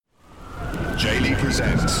Jaylee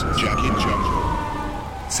presents Jack in Jungle,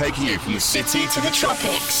 taking you from the city to the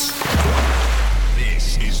tropics.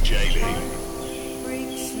 This is Jaylee.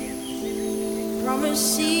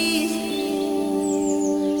 Promises,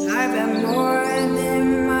 I've got more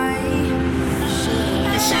than my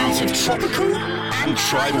The sounds of tropical and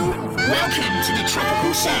tribal. Welcome to the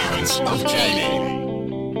tropical sounds of Jaylee.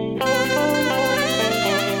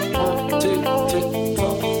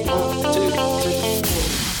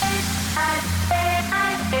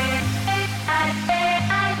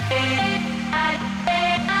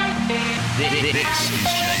 This is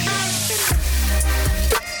Jaylee.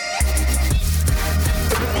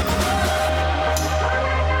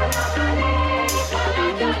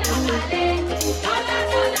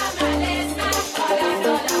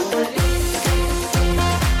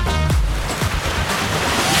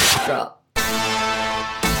 Drop.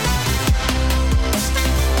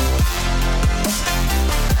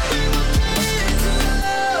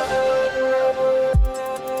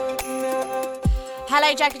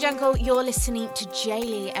 Hello, Jack and Jungle. You're listening to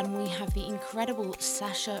Jaylee, and we have the incredible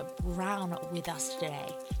Sasha Brown with us today.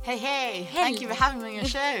 Hey, thank you for having me on your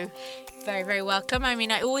show. Very, very welcome. I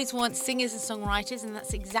mean, I always want singers and songwriters, and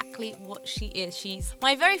that's exactly what she is. She's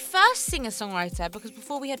my very first singer-songwriter, because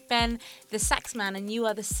before we had Ben, the sax man, and you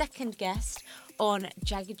are the second guest on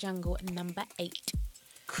Jagged Jungle number 8.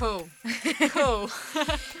 Cool.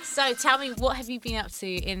 So tell me, what have you been up to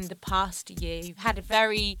in the past year? You've had a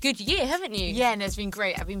very good year, haven't you? Yeah, no, it's been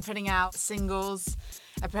great. I've been putting out singles.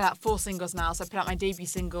 I put out 4 singles now. So I put out my debut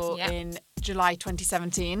single in July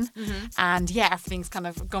 2017. And yeah, everything's kind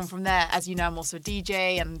of gone from there. As you know, I'm also a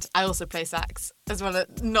DJ and I also play sax,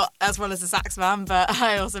 not as well as a sax man, but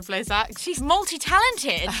I also play sax. She's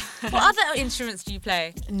multi-talented. What other instruments do you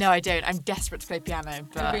play? No, I don't. I'm desperate to play piano.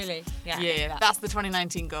 But Oh, really? Yeah, that's the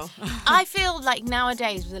 2019 goal. I feel like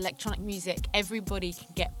nowadays with electronic music, everybody can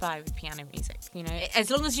get by with piano music. You know,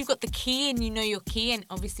 as long as you've got the key and you know your key, and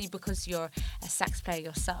obviously because you're a sax player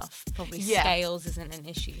yourself, probably scales isn't an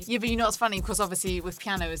issue. Yeah, but you know what's funny? Because obviously with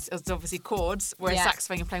piano, it's obviously chords, whereas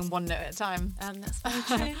saxophone you're playing one note at a time. That's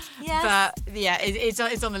very true. Yes. But yeah,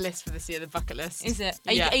 it's on the list for this year, the bucket list. Is it?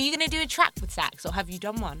 Are you going to do a track with sax, or have you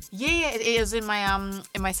done one? Yeah, it is in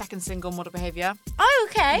my second single, Model Behaviour. Oh,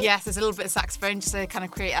 okay. Yes, there's a little bit of saxophone just to kind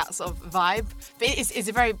of create that sort of vibe. But it's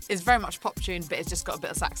very much pop tune, but it's just got a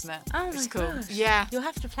bit of sax in it. Oh which my is cool. gosh. Yeah. You'll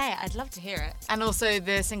have to play it. I'd love to hear it. And also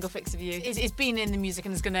the single Fix of You. It's been in the music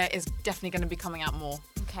and is definitely going to be coming out more.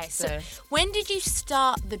 Okay, so when did you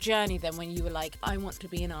start the journey then, when you were like, I want to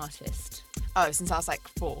be an artist? Oh, since I was like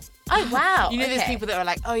 4. Oh, wow. You know, there's people that are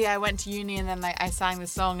like, oh yeah, I went to uni and then like I sang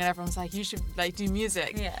this song and everyone's like, you should like do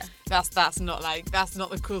music. Yeah. That's not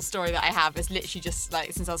the cool story that I have. It's literally just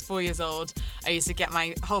like since I was 4 years old, I used to get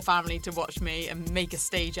my whole family to watch me and make a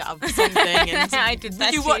stage out of something. And I did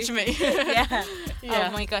that you too. watch me. Yeah. Yeah.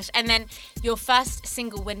 Oh my gosh. And then your first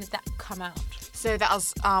single, when did that come out? So that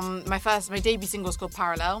was my debut single was called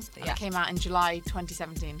Parallel. It came out in July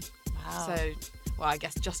 2017. Wow. So, well, I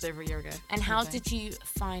guess just over a year ago. And how did you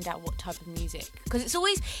find out what type of music? Because it's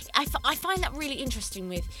always, I find that really interesting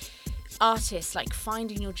with artists, like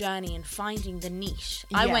finding your journey and finding the niche.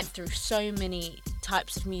 I went through so many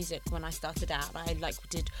types of music when I started out. I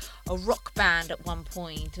did a rock band at one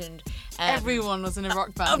point, and everyone was in a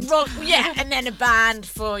rock band. And then a band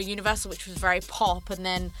for Universal, which was very pop, and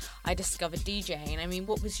then I discovered DJing. I mean,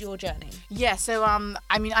 what was your journey? Yeah, so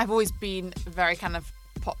I've always been very kind of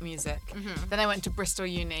pop music. Then I went to Bristol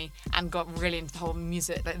Uni and got really into the whole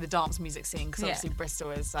music, like the dance music scene, because obviously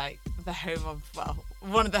Bristol is like the home of, well,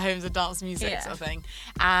 one of the homes of dance music sort of thing.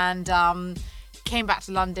 And came back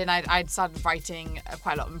to London. I'd started writing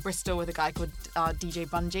quite a lot in Bristol with a guy called DJ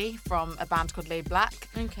Bungie from a band called Laid Black.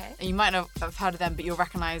 Okay. And you might not have heard of them, but you'll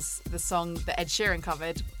recognise the song that Ed Sheeran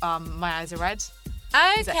covered, My Eyes Are Red.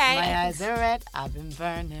 Okay. My eyes are red, I've been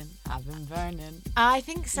burning. I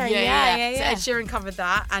think so, yeah. So Ed Sheeran covered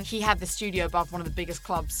that, and he had the studio above one of the biggest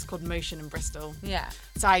clubs called Motion in Bristol. Yeah.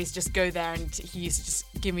 So I used to just go there, and he used to just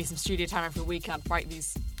give me some studio time every week, and I'd write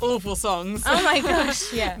these awful songs. Oh my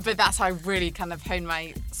gosh, yeah. But that's how I really kind of honed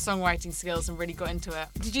my songwriting skills and really got into it.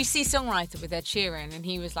 Did you see Songwriter with Ed Sheeran? And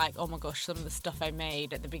he was like, oh my gosh, some of the stuff I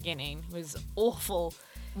made at the beginning was awful.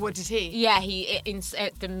 What did he? Yeah, in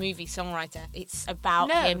the movie Songwriter, it's about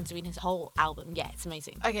him doing his whole album. Yeah, it's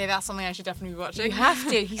amazing. Okay, that's something I should definitely be watching. You have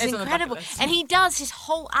to. He's It's on the bucket incredible. list. And he does his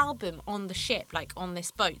whole album on the ship, like on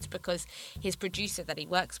this boat, because his producer that he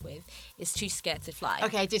works with is too scared to fly.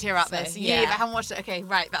 Okay, I did hear about So, this. yeah. Yeah, but I haven't watched it. Okay,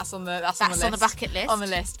 right, that's on the list. on the bucket list. On the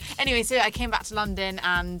list. Anyway, so I came back to London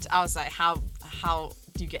and I was like, how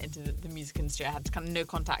do get into the music industry. I had kind of no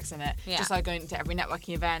contacts in it. Yeah. Just started going to every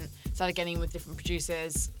networking event, started getting in with different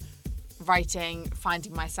producers, writing,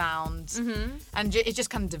 finding my sound, and it just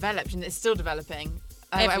kind of developed, and it's still developing.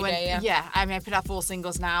 Every day, yeah. I mean, I put out 4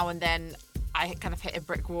 singles now, and then I kind of hit a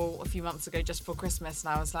brick wall a few months ago just for Christmas,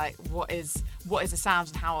 and I was like, what is the sound,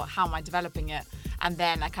 and how am I developing it? And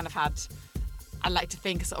then I kind of had, I like to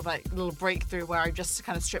think, sort of like a little breakthrough where I just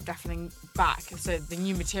kind of stripped everything back. So the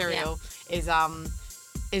new material is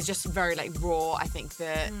just very like raw. I think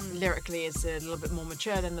that lyrically is a little bit more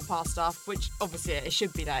mature than the past stuff, which obviously it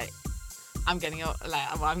should be like. I'm getting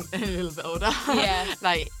I'm a little bit older. Yeah.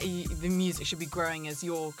 Like the music should be growing as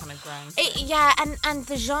you're kind of growing. So. And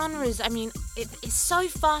the genres. I mean, it's so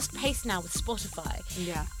fast paced now with Spotify.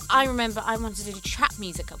 Yeah. I remember I wanted to do trap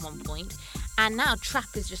music at one point, and now trap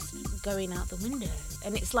is just going out the window.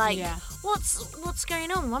 And it's like, what's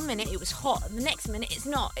going on? One minute it was hot, and the next minute it's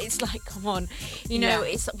not. It's like, come on,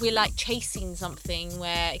 we're like chasing something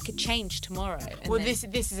where it could change tomorrow. Well, this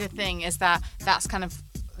is the thing, is that's kind of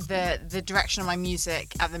the direction of my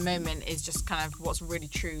music at the moment is just kind of what's really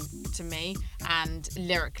true to me, and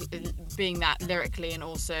lyrically and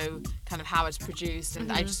also kind of how it's produced,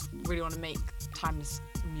 and I just really want to make timeless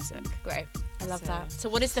music. Great. I love that. So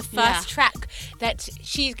what is the first track that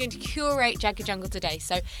she's going to curate Jagged Jungle today?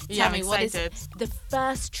 So tell me, what is the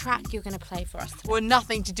first track you're going to play for us today? Well,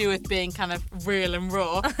 nothing to do with being kind of real and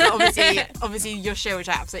raw. But obviously your show, which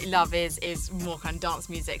I absolutely love, is more kind of dance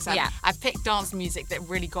music. So I picked dance music that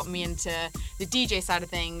really got me into the DJ side of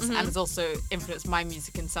things, and has also influenced my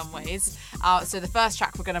music in some ways. So the first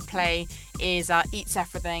track we're going to play is Eats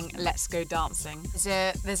Everything, Let's Go Dancing.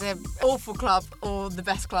 There's a awful club or the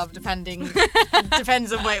best club,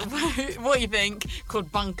 depends on what you think,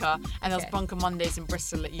 called Bunker, and there was Bunker Mondays in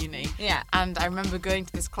Bristol at uni. Yeah. And I remember going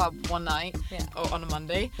to this club one night, or on a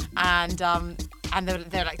Monday, and there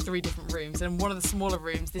were like 3 different rooms, and in one of the smaller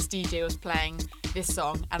rooms this DJ was playing this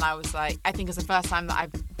song, and I was like, I think it's the first time that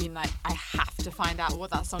I've been like, I have to find out what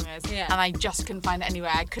that song is, and I just couldn't find it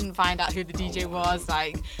anywhere. I couldn't find out who the DJ was.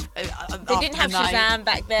 Like, they didn't have Shazam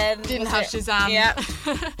back then. Didn't have Shazam. Yeah.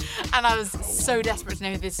 And I was so desperate to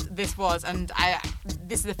know who this was, and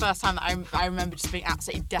this is the first time that I remember just being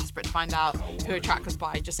absolutely desperate to find out who a track was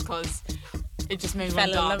by, just because it just made me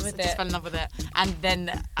want to dance. I just fell in love with it. And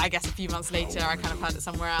then I guess a few months later I kind of heard it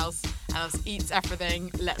somewhere else, and it was Eats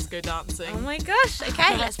Everything, Let's Go Dancing. Oh my gosh,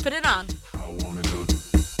 okay, let's put it on. I wanna go.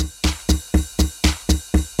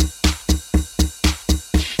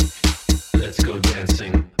 Let's go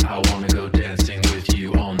dancing. I wanna go dancing with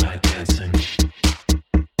you all night dancing.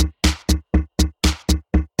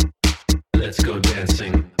 Let's go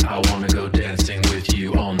dancing. I wanna go dancing with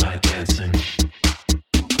you all night dancing.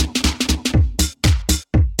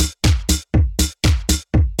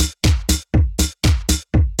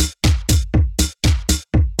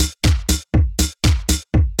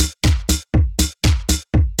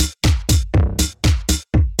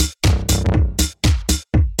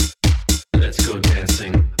 Let's go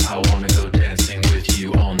dancing. I wanna go dancing with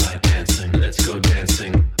you all night dancing. Let's go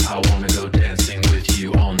dancing. I wanna go dancing with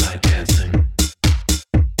you all night dancing.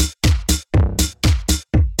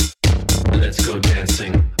 Let's go dancing.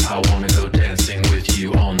 I wanna go dancing with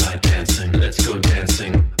you all night dancing. Let's go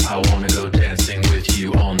dancing. I wanna go dancing with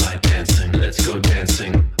you all night dancing. Let's go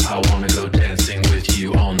dancing. I wanna go dancing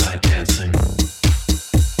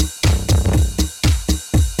with you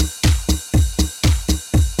all night dancing.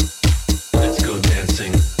 Let's go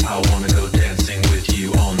dancing. I wanna go dancing with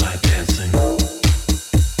you all night dancing.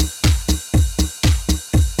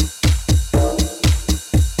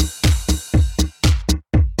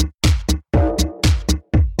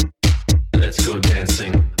 Let's go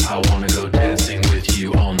dancing. I wanna go dancing with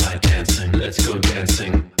you all night dancing. Let's go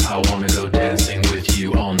dancing. I wanna go dancing with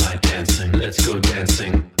you all night dancing. Let's go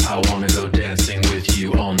dancing. I wanna go dancing with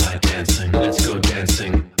you all night dancing. Let's go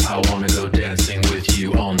dancing. I wanna go dancing with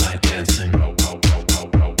you all night dancing.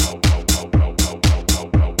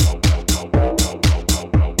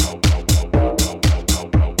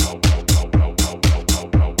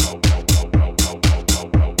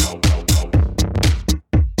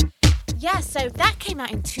 Yeah, so that came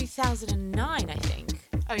out in 2009, I think.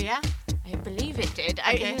 Oh yeah? I believe it did.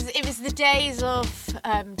 Okay. It was the days of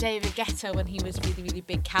David Guetta, when he was really, really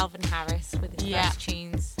big. Calvin Harris with his first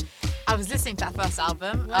tunes. I was listening to that first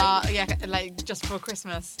album, like just before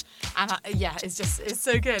Christmas, and it's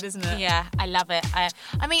so good, isn't it? Yeah, I love it.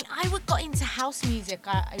 I mean, I got into house music.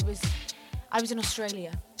 I was in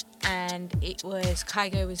Australia and it was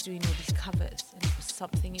Kygo was doing all these covers, and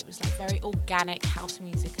it was like very organic house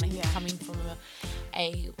music, and I think coming from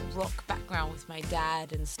a rock background with my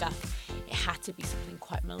dad and stuff, it had to be something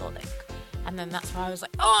quite melodic. And then that's why I was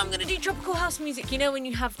like, oh, I'm going to do tropical house music. You know, when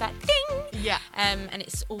you have that ding. Yeah. And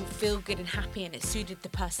it's all feel good and happy, and it suited the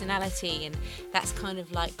personality. And that's kind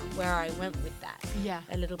of like where I went with that. Yeah.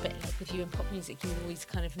 A little bit like with you in pop music, you always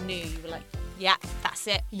kind of knew. You were like, yeah, that's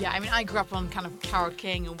it. Yeah, I mean, I grew up on kind of Carole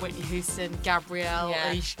King and Whitney Houston, Gabrielle,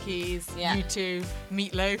 Alicia Keys, U2,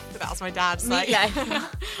 Meatloaf. That was my dad's.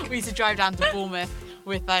 Meatloaf. We used to drive down to Bournemouth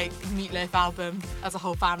with like Meatloaf album as a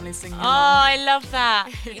whole family singing along. I love that.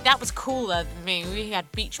 That was cooler than me. We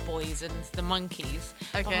had Beach Boys and the Monkees.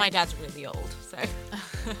 Okay. But my dad's really old, so.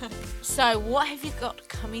 So what have you got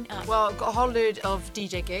coming up? Well, I've got a whole load of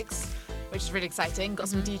DJ gigs, which is really exciting. Got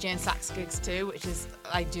some DJ and sax gigs too, which is,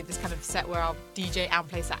 I do this kind of set where I'll DJ and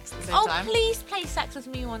play sax at the same time. Oh, please play sax with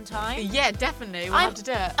me one time. Yeah, definitely. We'll have to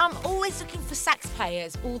do it. I'm always looking for sax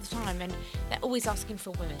players all the time, and they're always asking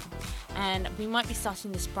for women. And we might be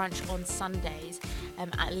starting this brunch on Sundays at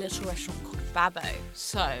a little restaurant called Babbo.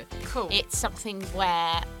 So Cool. It's something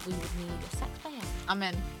where we would need a sax player. I'm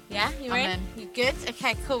in. Yeah, you're I'm in? in. You good?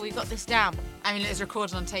 Okay, cool. We got this down. I mean, it's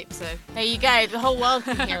recorded on tape, so. There you go. The whole world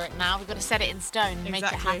can hear it now. We've got to set it in stone and make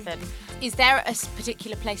it Exactly. happen. Is there a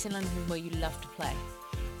particular place in London where you love to play?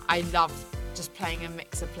 I love just playing a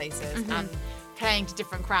mix of places and playing to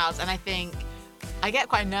different crowds. And I think I get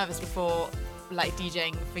quite nervous before like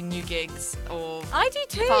DJing for new gigs or I do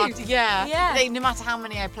too. party. Yeah. Yeah. Like, no matter how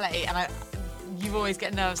many I play, and you always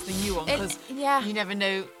get nervous the new one because you never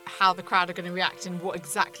know how the crowd are going to react and what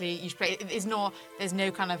exactly you should play. There's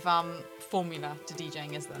no kind of formula to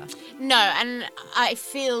DJing, is there? No, and I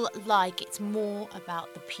feel like it's more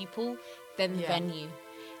about the people than the venue.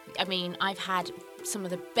 I mean, I've had some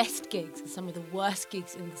of the best gigs and some of the worst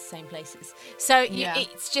gigs in the same places. So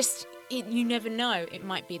it's just, you never know. It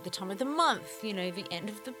might be at the time of the month, you know, the end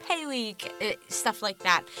of the pay week, stuff like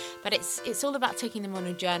that. But it's all about taking them on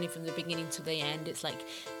a journey from the beginning to the end. It's like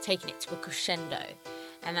taking it to a crescendo.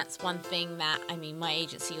 And that's one thing that, I mean, my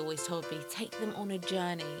agency always told me, take them on a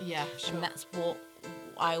journey. Yeah, sure. And that's what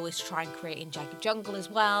I always try and create in Jagged Jungle as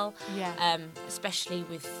well. Yeah. Especially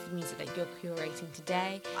with the music that you're curating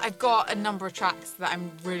today. I've got a number of tracks that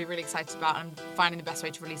I'm really, really excited about, and I'm finding the best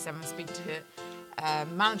way to release them and speak to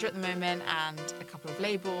manager at the moment and a couple of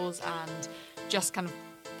labels, and just kind of,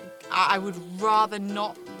 I would rather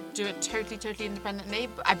not do it totally independently,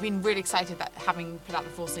 but I've been really excited that having put out the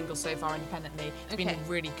 4 singles so far independently, it's been a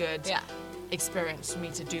really good experience for me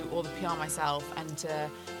to do all the PR myself and to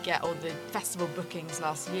get all the festival bookings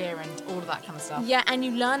last year and all of that kind of stuff. Yeah, and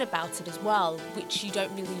you learn about it as well, which you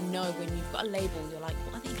don't really know when you've got a label. You're like,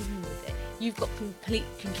 what are they doing with it? You've got complete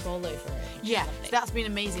control over it. Yeah, so that's been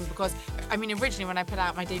amazing because, I mean, originally when I put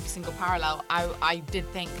out my debut single Parallel, I did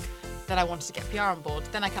think that I wanted to get PR on board.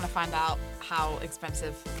 Then I kind of found out how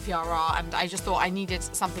expensive PR are, and I just thought I needed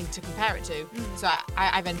something to compare it to. So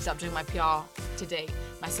I've ended up doing my PR to date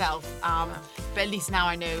myself. But at least now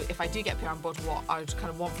I know if I do get PR on board, what I would kind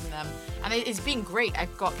of want from them. And it's been great.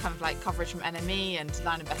 I've got kind of like coverage from NME and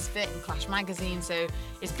Line of Best Fit and Clash Magazine, so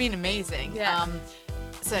it's been amazing. Yeah.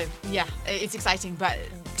 So yeah, it's exciting, but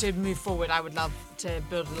to move forward, I would love to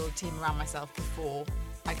build a little team around myself before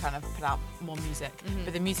I kind of put out more music.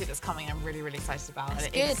 But the music that's coming, I'm really, really excited about. That's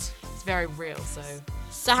and good. It's very real, so.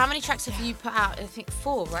 So how many tracks have you put out? I think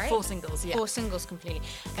 4, right? 4 singles, yeah. 4 singles completely.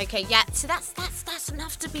 Okay, yeah. So that's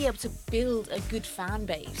enough to be able to build a good fan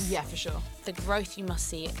base. Yeah, for sure. The growth you must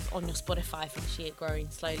see on your Spotify for this year, growing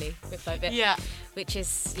slowly bit by bit. Yeah. Which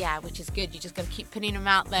is good. You just got to keep putting them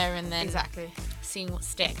out there and then Exactly. seeing what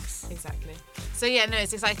sticks. Exactly. So yeah, no,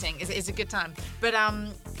 it's exciting. It's a good time. But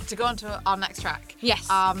to go on to our next track. Yes.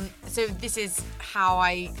 So this is how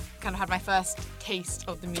I kind of had my first taste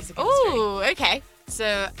of the music industry. Oh, okay.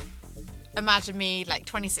 So imagine me like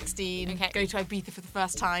 2016, go to Ibiza for the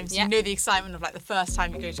first time. So Yeah. you know the excitement of like the first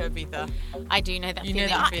time you go to Ibiza. I do know that You feeling.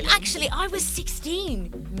 know that feeling. Actually, I was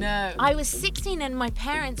 16. No. I was 16 and my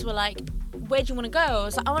parents were like, where do you want to go? I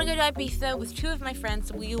was like, I want to go to Ibiza with 2 of my friends.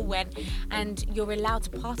 So we all went, and you're allowed to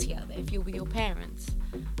party out there if you're with your parents.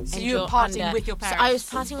 So And you were you're partying with your parents? So I was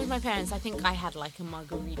partying with my parents. I think I had like a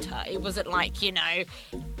margarita. It wasn't like, you know,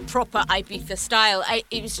 proper Ibiza style.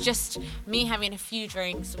 It was just me having a few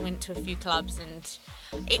drinks, went to a few clubs, and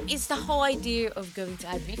it's the whole idea of going to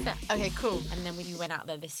Ibiza. Okay, cool. And then we went out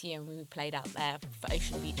there this year and we played out there for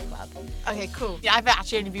Ocean Beach Club. Okay, cool. Yeah, I've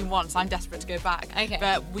actually only been once. I'm desperate to go back. Okay.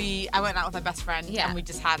 But I went out with my best friend and we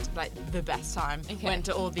just had like the best time. Okay. Went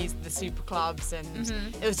to all the super clubs and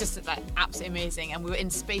it was just like absolutely amazing. And we were in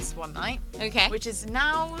Space one night. Okay. Which is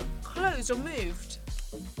now closed or moved.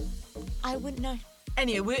 I wouldn't know.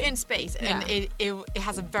 Anyway, we're in Space, and Yeah. it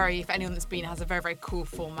has a very, for anyone that's been, it has a very, very cool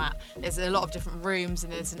format. There's a lot of different rooms,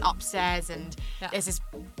 and there's an upstairs, and there's this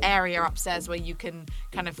area upstairs where you can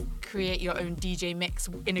kind of create your own DJ mix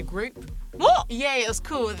in a group. What? Yeah, it was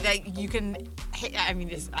cool. Like, you can hit, I mean,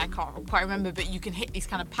 this I can't quite remember, but you can hit these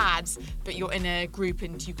kind of pads, but you're in a group,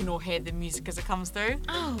 and you can all hear the music as it comes through.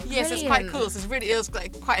 Oh, yes, it's quite brilliant. cool. So it was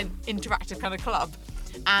like quite an interactive kind of club,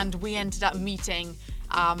 and we ended up meeting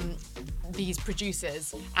these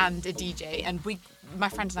producers and a DJ, and my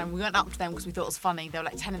friend and I, we went up to them because we thought it was funny. There were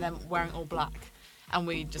like 10 of them wearing all black, and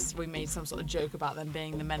we made some sort of joke about them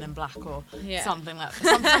being the Men in Black or something like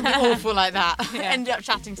that, something awful like that. Ended up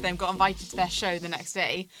chatting to them, got invited to their show the next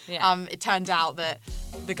day. It turned out that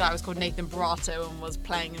the guy was called Nathan Barato and was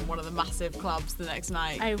playing in one of the massive clubs the next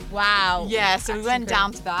night. Oh, wow. Yeah, so we went incredible.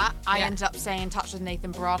 down to that. I ended up staying in touch with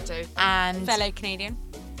Nathan Barato and Fellow Canadian.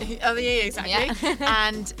 Oh yeah, exactly. Yeah.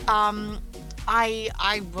 And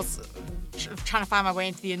I was trying to find my way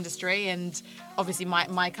into the industry, and obviously my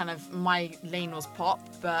lane was pop,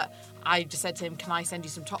 but I just said to him, "Can I send you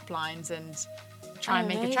some top lines and try and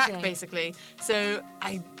make a track?" basically. So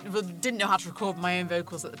I didn't know how to record my own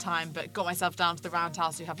vocals at the time, but got myself down to the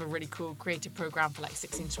Roundhouse, who have a really cool creative program for like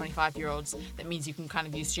 16 to 25-year-olds. That means you can kind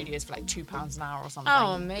of use studios for like £2 an hour or something.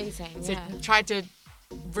 Oh, amazing. So tried to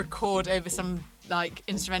record over some like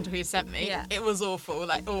instrumental he had sent me. It was awful.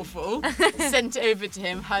 Sent it over to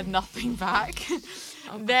him, heard nothing back.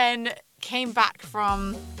 Then came back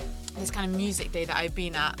from this kind of music day that I'd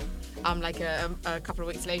been at a couple of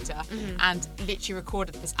weeks later, and literally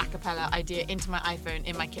recorded this a cappella idea into my iPhone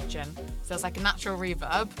in my kitchen. So it's like a natural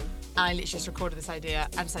reverb, and I literally just recorded this idea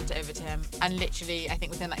and sent it over to him, and literally I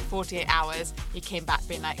think within like 48 hours he came back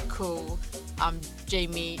being like, cool,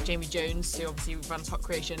 Jamie Jones, who obviously runs Hot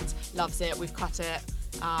Creations, loves it, we've cut it,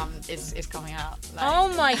 is coming out. Like, oh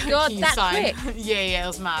my god, can you that sign? quick. Yeah, it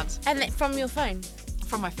was mad. And from your phone?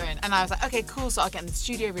 From my phone. And I was like, okay, cool, so I'll get in the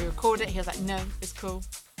studio, we record it. He was like, no, it's cool,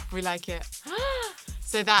 we like it.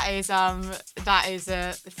 So that is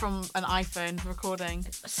from an iPhone recording.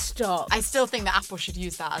 Stop. I still think that Apple should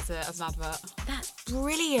use that as an advert. That's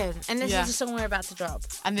brilliant. And this is a song we're about to drop.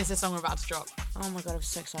 And this is a song we're about to drop. Oh my god, I'm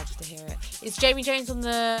so excited to hear it. Is Jamie Jones on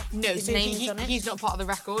the... No, his so name's on it? he's not part of the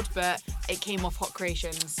record, but it came off Hot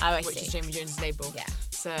Creations, which is Jamie Jones' label. Yeah.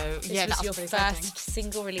 So This that was was your pretty first exciting.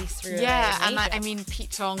 single release through Yeah, a and major. I mean,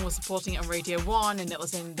 Pete Tong was supporting it on Radio 1, and it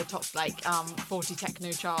was in the top 40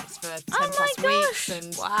 techno charts for 10 Oh plus my weeks. gosh. And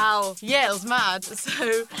Wow. yeah, it was mad.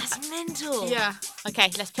 So That's mental. yeah. Okay,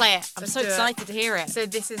 let's play it. I'm Let's so do it. excited to hear it. So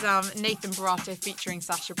this is Nathan Barato featuring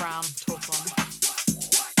Sasha Brown, Talk On.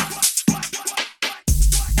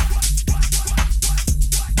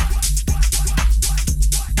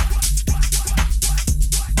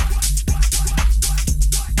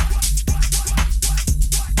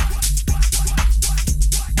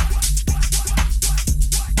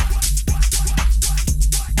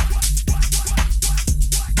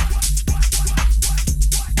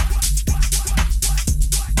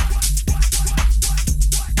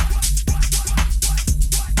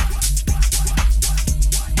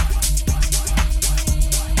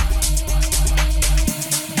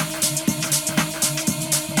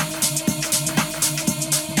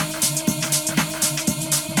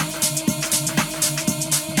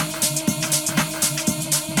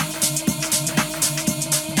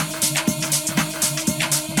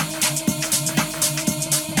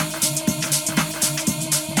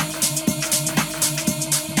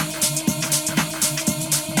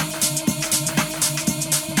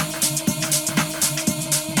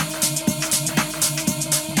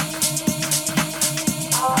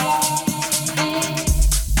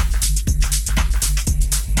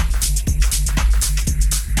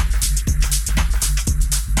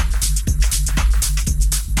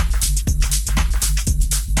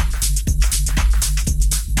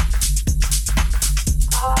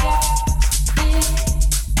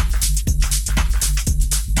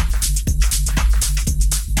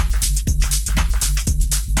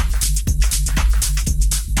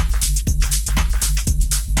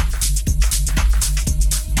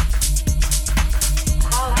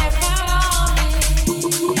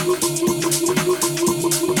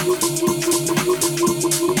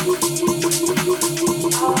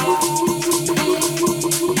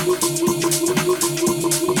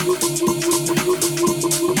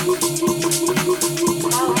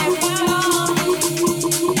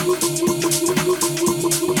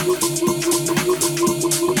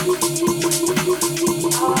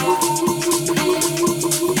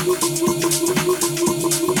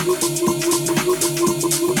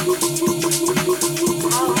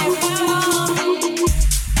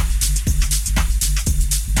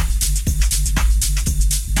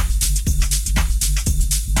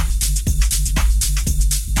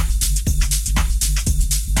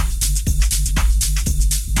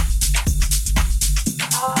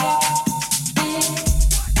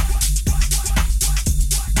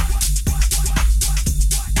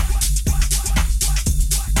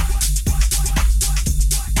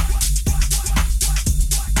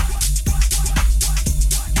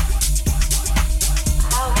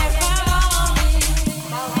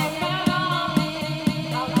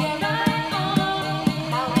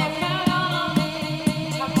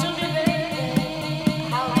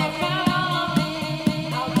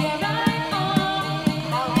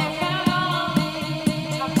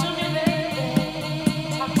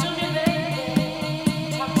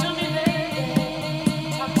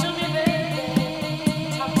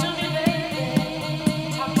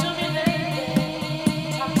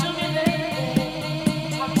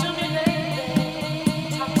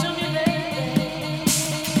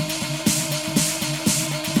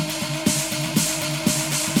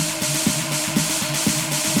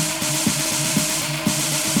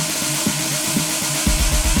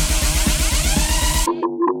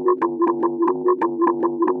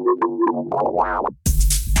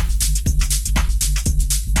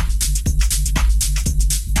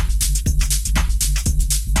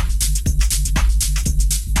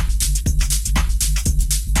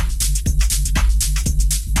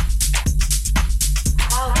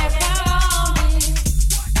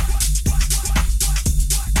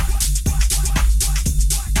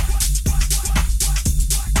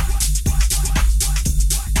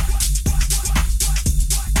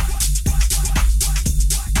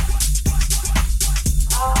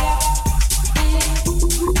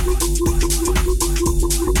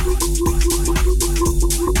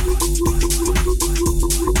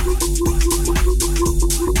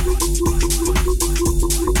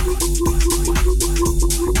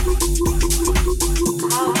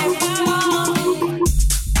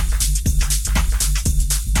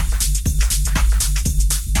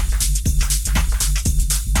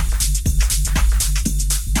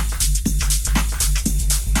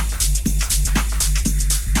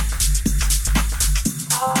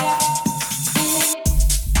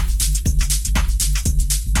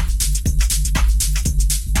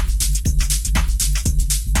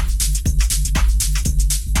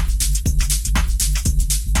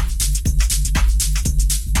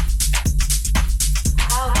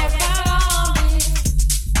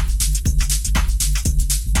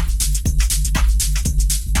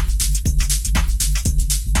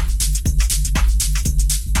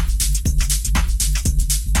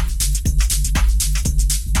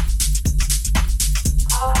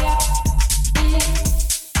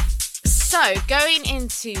 So, going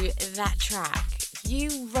into that track,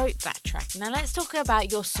 you wrote that track. Now, let's talk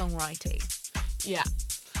about your songwriting. Yeah.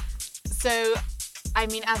 So, I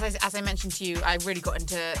mean, as I mentioned to you, I really got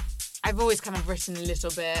into... I've always kind of written a little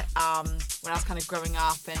bit when I was kind of growing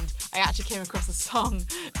up, and I actually came across a song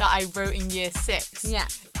that I wrote in year 6. Yeah.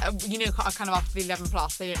 You know, kind of after the 11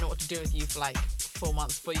 plus, they don't know what to do with you for like 4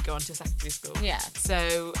 months before you go on to secondary school. Yeah.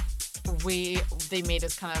 So they made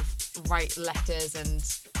us kind of write letters and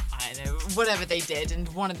I don't know, whatever they did, and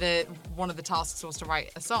one of the tasks was to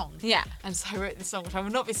write a song. Yeah. And so I wrote this song, which I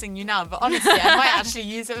will not be singing you now, but honestly, I might actually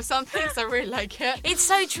use it for something, so I really like it. It's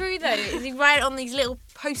so true, though. You write it on these little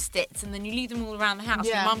post-its, and then you leave them all around the house.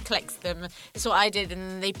 Yeah. Your mum collects them. That's what I did, and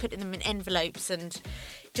then they put them in envelopes and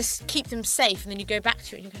just keep them safe, and then you go back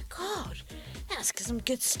to it, and you go, God, that's some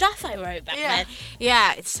good stuff I wrote back then.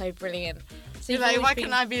 Yeah, it's so brilliant. So you're like, why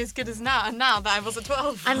can't I be as good as now that I was at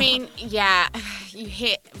 12? I mean, yeah, you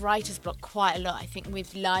hit writer's block quite a lot. I think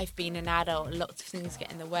with life being an adult, lots of things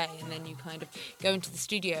get in the way, and then you kind of go into the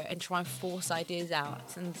studio and try and force ideas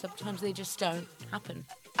out, and sometimes they just don't happen.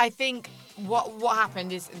 I think what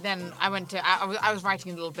happened is then I was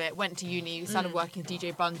writing a little bit, went to uni, started working with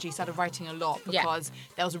DJ Bungie, started writing a lot because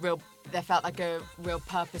there felt like a real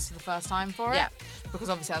purpose for the first time for it. Yeah. Because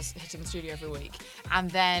obviously I was hitting the studio every week. And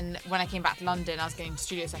then when I came back to London, I was going to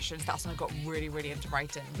studio sessions. That's when I got really, really into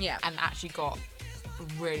writing. Yeah. And actually got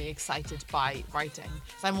really excited by writing.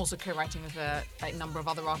 So I'm also co-writing with a number of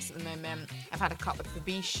other artists at the moment. I've had a cut with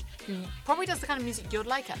Fabish, who probably does the kind of music you'd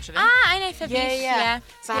like, actually. I know Fabish. Yeah.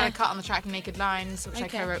 So I had a cut on the track Naked Lines, which I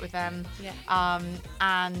co-wrote with them. Yeah.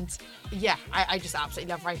 And yeah, I just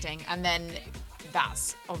absolutely love writing. And then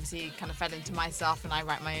that's obviously kind of fed into my stuff, and I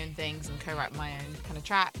write my own things and co-write my own kind of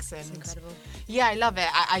tracks. And It's incredible. Yeah, I love it.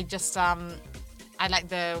 I just I like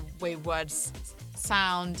the way words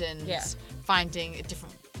sound and finding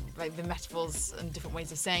different, like the metaphors and different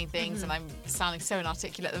ways of saying things. And I'm sounding so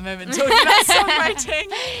inarticulate at the moment talking about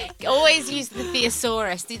songwriting. Always use the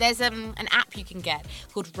thesaurus. There's an app you can get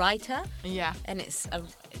called Writer. Yeah. And it's a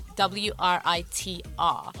WRITR.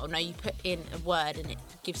 Oh no, you put in a word and it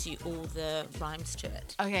gives you all the rhymes to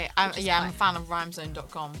it. Okay, I'm a fan of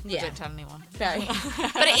rhymezone.com. Yeah. Don't tell anyone. Very.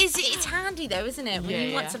 But it's handy though, isn't it? When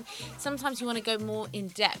you want Yeah. sometimes you want to go more in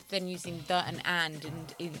depth than using the and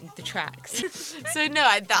in the tracks. So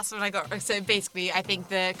no, that's when I got. So basically, I think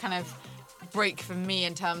the kind of break for me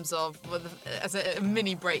in terms of as a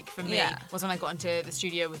mini break for me was when I got into the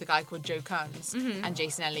studio with a guy called Joe Kearns and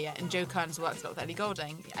Jason Elliott. And Joe Kearns works a lot with Ellie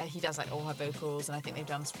Goulding. He does like all her vocals, and I think they've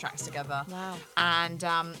done some tracks together. Wow. And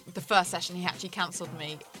the first session he actually cancelled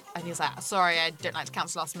me, and he was like, sorry, I don't like to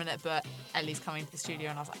cancel last minute, but Ellie's coming to the studio.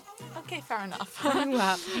 And I was like, okay, fair enough.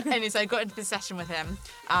 Wow. Anyway, so I got into this session with him.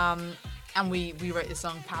 And we wrote this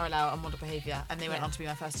song Parallel and Model Behaviour, and they went on to be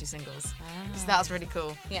my first 2 singles. So that was really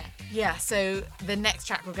cool. Yeah. Yeah, so the next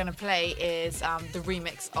track we're going to play is the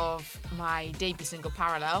remix of my debut single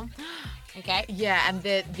Parallel. Okay. Yeah, and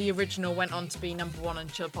the original went on to be #1 on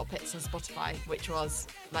Chill Pop Hits on Spotify, which was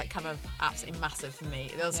like kind of absolutely massive for me.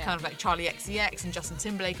 There was kind of like Charlie XCX and Justin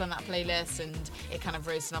Timberlake on that playlist, and it kind of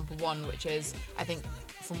rose to #1, which is, I think,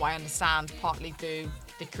 from what I understand, partly through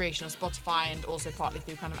the creation of Spotify and also partly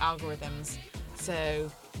through kind of algorithms. So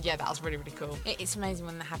yeah, that was really, really cool. It's amazing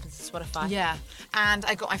when that happens to Spotify. Yeah, and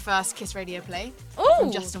I got my first Kiss Radio play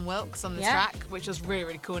from Justin Wilkes on this track, which was really,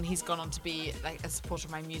 really cool, and he's gone on to be like a supporter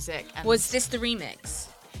of my music. And was this the remix?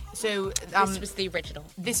 So this was the original.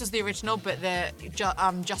 This was the original, but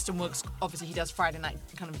Justin Wilkes, obviously he does Friday night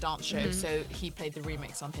kind of dance shows, so he played the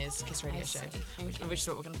remix on his Kiss Radio show, which is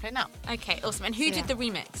what we're going to play now. Okay, awesome. And who did the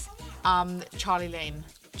remix? Charlie Lane.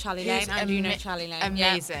 Charlie Lane, I do know Charlie Lane.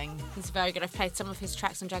 Amazing. Yeah. He's very good. I've played some of his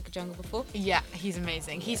tracks on Jagged Jungle before. Yeah, he's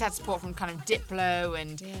amazing. He's had support from kind of Diplo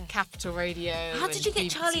and Capital Radio. How did you get BBC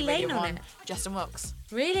Charlie Lane on it? Justin Wilkes.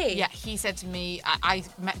 Really? Yeah, he said to me, I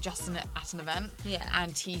met Justin at an event,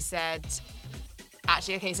 and he said,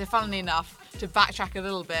 actually, okay, so funnily enough, to backtrack a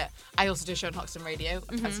little bit, I also do a show on Hoxton Radio,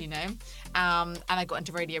 as you know, and I got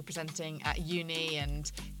into radio presenting at uni and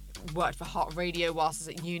worked for Hot Radio whilst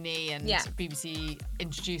I was at uni, and BBC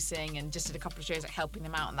introducing, and just did a couple of shows like helping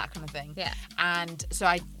them out and that kind of thing. Yeah. And so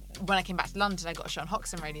when I came back to London, I got a show on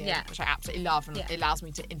Hoxton Radio, which I absolutely love, and it allows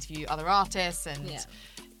me to interview other artists and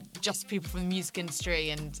just people from the music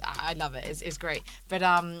industry, and I love it. It's great. But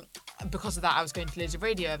because of that, I was going to loads of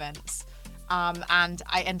radio events. And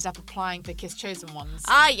I ended up applying for Kiss Chosen Ones.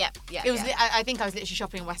 It was. I think I was literally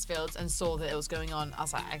shopping in Westfields and saw that it was going on. I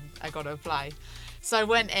was like, I got to apply. So I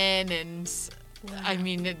went in and, I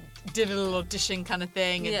mean, did a little audition kind of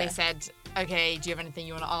thing, and they said, okay, do you have anything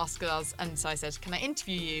you want to ask us? And so I said, can I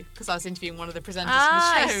interview you? Because I was interviewing one of the presenters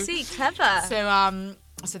for the show. I see, clever.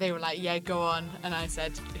 So they were like, yeah, go on. And I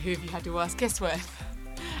said, who have you had your worst kiss with?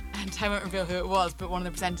 And I won't reveal who it was, but one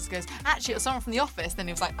of the presenters goes, actually, it was someone from the office. Then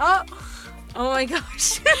he was like, oh my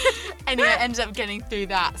gosh. Anyway, I ended up getting through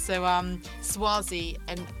that. So Swazi,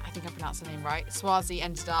 and I think I pronounced her name right, Swazi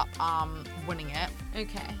ended up winning it.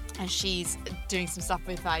 Okay. And she's doing some stuff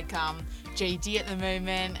with like JD at the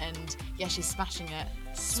moment, and yeah, she's smashing it.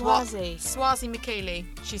 Swazi Michaeli,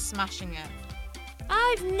 she's smashing it.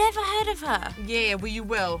 I've never heard of her. Yeah, well, you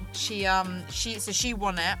will. She won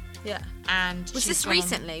it. Yeah. And was this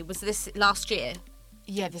recently? Was this last year?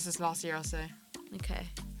 Yeah, this is last year or so. Okay.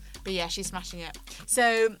 But yeah, she's smashing it.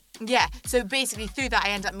 So yeah, so basically through that I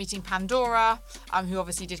ended up meeting Pandora, who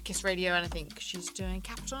obviously did Kiss Radio, and I think she's doing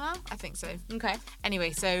Capital now. I think so. Okay.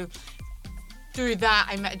 Anyway, so through that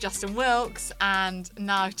I met Justin Wilkes, and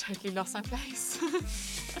now I've totally lost my place.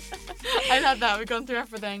 I love that. We've gone through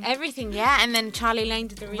everything. Everything, yeah. And then Charlie Lane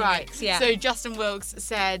did the remix. Right. Yeah. So Justin Wilkes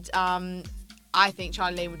said, I think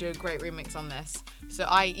Charlie Lane would do a great remix on this. So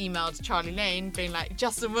I emailed Charlie Lane being like,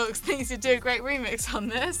 Justin Wilkes thinks you'd do a great remix on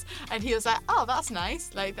this. And he was like, oh, that's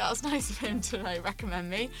nice. Like, that was nice of him to like recommend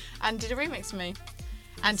me, and did a remix for me.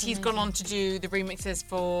 And he's gone on to do the remixes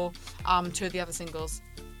for 2 of the other singles.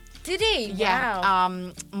 Did he? Yeah.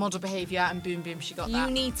 Wow. Model Behaviour and Boom Boom, She Got That.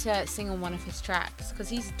 You need to sing on one of his tracks, because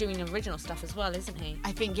he's doing original stuff as well, isn't he?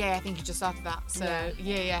 I think he just started that. So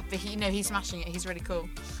yeah. But he's smashing it. He's really cool.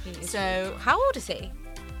 So how old is he?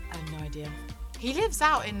 I have no idea. He lives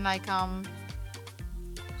out in like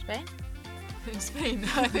Spain? In Spain?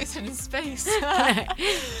 I think it's in space.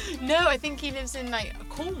 No, I think he lives in like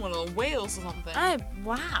Cornwall or Wales or something. Oh,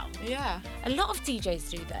 wow. Yeah. A lot of DJs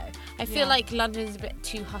do though. I feel like London's a bit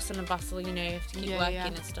too hustle and bustle, you know, you have to keep working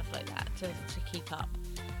and stuff like that to keep up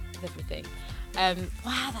with everything.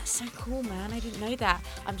 Wow, that's so cool, man. I didn't know that.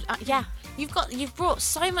 You've brought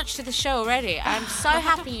so much to the show already. I'm so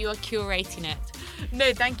happy you are curating it.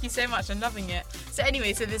 No, thank you so much. I'm loving it. So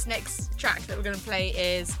anyway, so this next track that we're going to play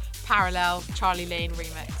is Parallel, Charlie Lane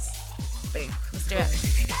remix. Boom. Let's do it.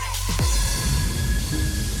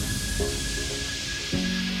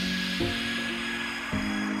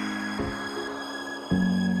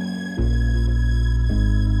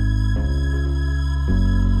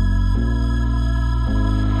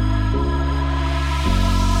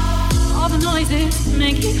 All the noises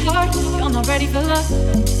make it hard. You're not ready for love.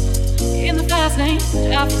 In the fast lane,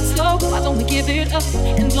 traffic slow, I don't give it up.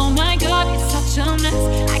 And oh my God, it's such a mess.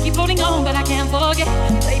 I keep holding on, but I can't forget.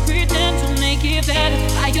 They pretend to make it better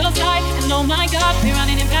by your side. And oh my God, we're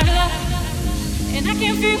running in parallel. And I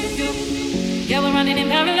can feel you. Yeah, we're running in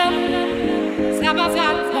parallel. Side by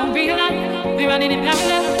side, won't realize. We're running in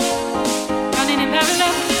parallel. Running in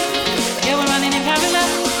parallel. Yeah, we're running in parallel.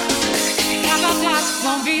 Side by side,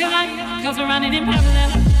 won't realize. Cause we're running in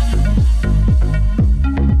parallel.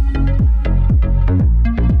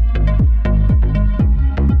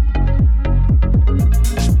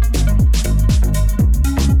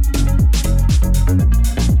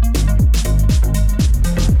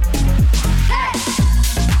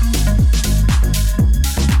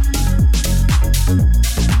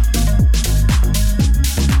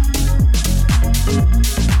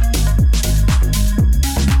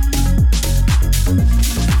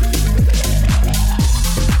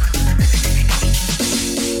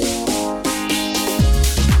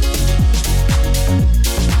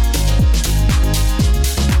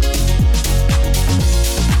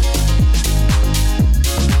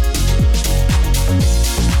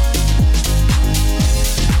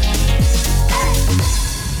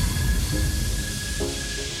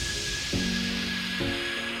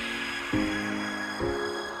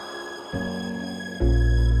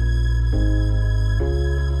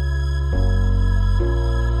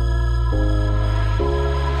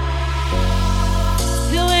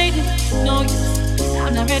 no use.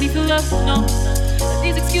 I'm not ready for love, no. But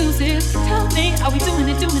these excuses tell me, are we doing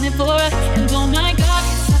it for us? And oh my God,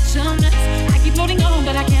 it's such a mess. I keep holding on,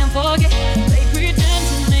 but I can't forget. They pretend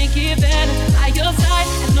to make it better by your side.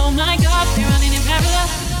 And oh my God, we're running in parallel.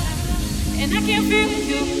 And I can't feel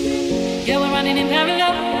you. Yeah, we're running in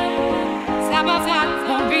parallel. Side by side,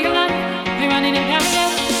 won't realize. We're running in parallel.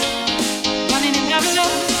 Running in parallel.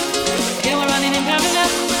 Yeah, we're running in parallel.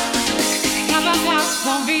 Side by side,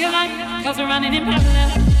 won't realize. Cause we're running in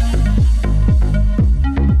parallel.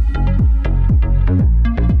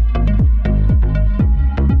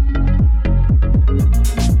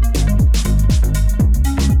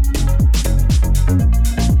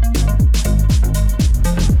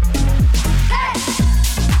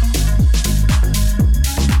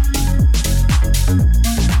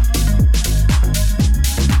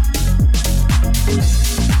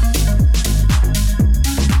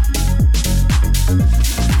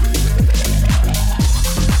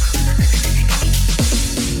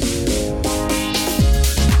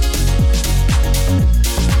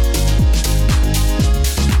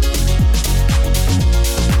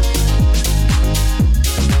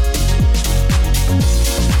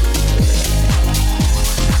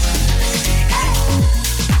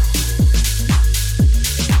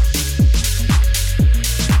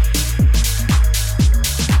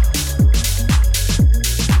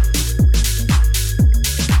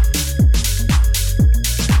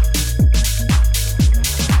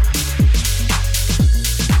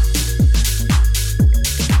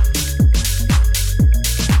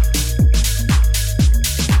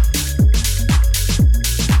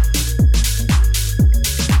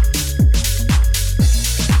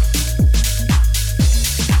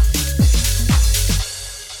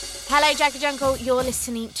 Jackie Jungle, you're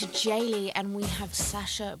listening to Jaylee, and we have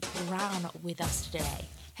Sasha Brown with us today.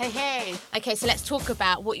 Hey. Okay, so let's talk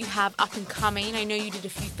about what you have up and coming. I know you did a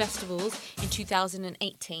few festivals in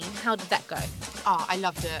 2018. How did that go? Oh, I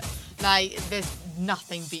loved it. Like, there's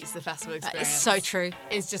nothing beats the festival experience. It's so true.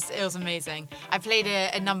 It was amazing. I played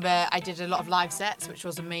a number, I did a lot of live sets, which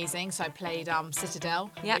was amazing. So I played Citadel,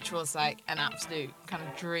 which was like an absolute kind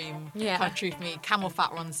of dream come true for me. Camel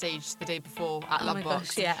Fat were on the stage the day before at Love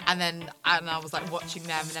Box. And I was like watching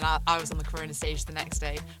them, and then I was on the Corona stage the next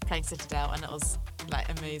day playing Citadel, and it was like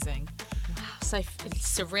amazing. Wow, so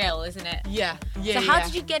it's surreal, isn't it? Yeah. So how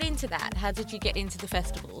did you get into that? How did you get into the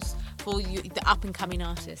festivals for you, the up and coming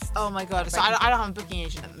artists? Oh my God! So I don't have a booking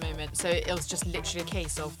agent at the moment, so it was just literally a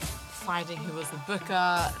case of finding who was the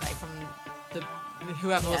booker, like from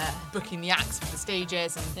whoever was booking the acts for the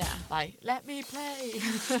stages, and like, let me play.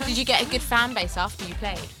 Did you get a good fan base after you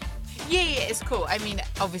played? Yeah, it's cool. I mean,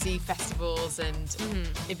 obviously festivals, and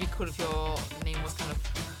it'd be cool if your name was kind of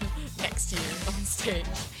next to you on stage.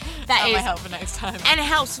 That might help for next time. And it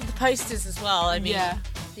helps with the posters as well. I mean,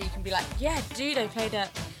 so you can be like, yeah, dude, I played at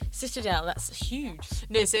Citadel. That's huge.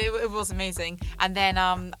 No, so it was amazing. And then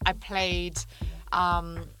I played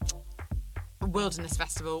Wilderness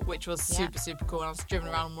Festival, which was super cool. I was driven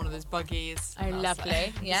around on one of those buggies. Oh, lovely.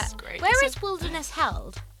 Like, this is great. Where is Wilderness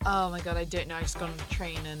held? Oh my God, I don't know. I just got on the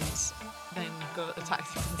train and then got a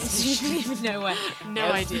taxi from the station. You didn't even know where.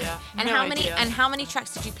 No idea. And how many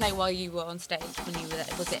tracks did you play while you were on stage when you were there?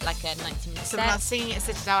 Was it like a 90-minute set? So when I was singing at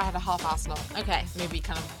Citadel, I had a half-hour slot. Okay. Maybe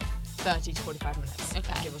kind of 30 to 45 minutes,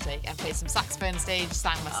 give or take. And played some saxophone on stage,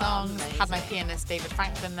 sang my songs, had my pianist David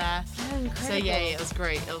Franklin there. Oh, incredible. So yeah, it was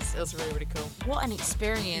great. It was really, really cool. What an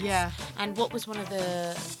experience. Yeah. And what was one of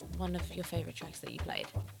your favourite tracks that you played?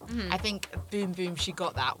 I think Boom Boom She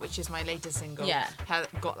Got That, which is my latest single,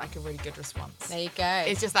 got like a really good response. There you go.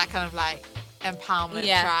 It's just that kind of like empowerment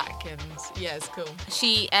track, and it's cool.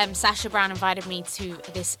 Sasha Brown invited me to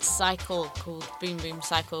this cycle called Boom Boom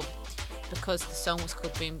Cycle, because the song was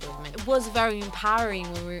called Boom Boom. It was very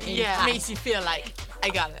empowering when we were in class. It makes you feel like, I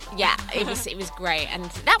got it. Yeah, it was great. And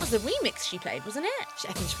that was the remix she played, wasn't it?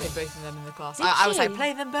 I think she played both of them in the class. I was like,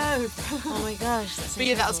 play them both. Oh my gosh, that's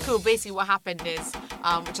But that was cool. Basically what happened is, which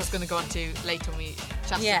I was going to go on to later when we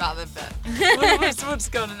chatted about them, but we'll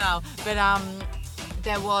just go on now. But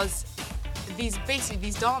there was these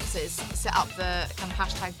dancers set up the kind of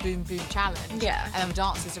hashtag Boom Boom Challenge. Yeah. And there were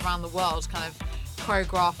dancers around the world kind of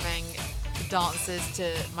choreographing dances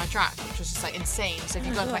to my track, which was just like insane. So if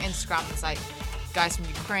you go to my Instagram, there's like guys from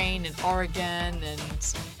Ukraine and Oregon, and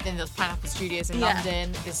then there's Pineapple Studios in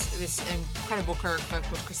London. This incredible choreographer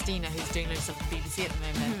called Christina, who's doing loads of stuff for BBC at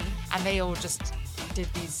the moment, and they all just did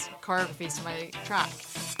these choreographies to my track,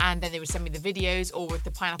 and then they would send me the videos, or with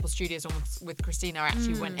the Pineapple Studios one with Christina, I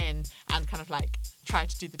actually went in and kind of like try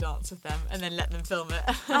to do the dance with them and then let them film it.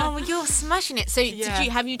 Oh, well, you're smashing it. So Yeah.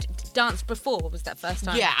 have you danced before? Was that first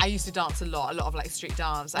time? Yeah, I used to dance a lot of like street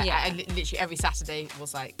dance. Yeah. I literally every Saturday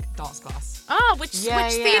was like dance class. Oh, which Yeah,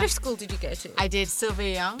 yeah. theatre school did you go to? I did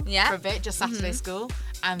Sylvia Young Yeah. for a bit, just Saturday school,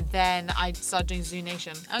 and then I started doing Zoo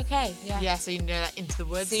Nation. Okay, yeah. Yeah, so you know that Into the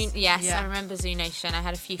Woods. Yes, Yeah. I remember Zoo Nation. I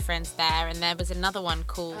had a few friends there, and there was another one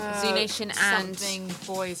called Zoo Nation and something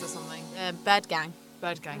boys or something. Bird Gang.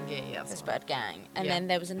 Bird Gang, yeah, There's that's Bird Gang, and Yeah. then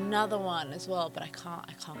there was another one as well, but I can't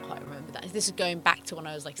quite remember that. This is going back to when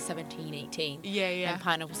I was like 17, 18. Yeah, yeah. In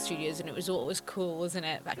Pineapple Studios, and it was always cool, wasn't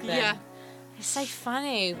it, back then? Yeah. It's so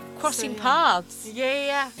funny, crossing yeah. paths.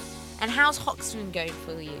 Yeah. And how's Hoxton going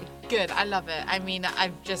for you? Good, I love it. I mean,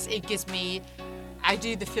 it gives me, I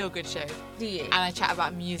do the feel good show. Do you? And I chat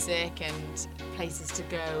about music and places to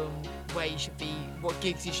go and where you should be, what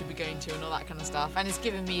gigs you should be going to and all that kind of stuff. And it's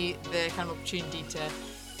given me the kind of opportunity to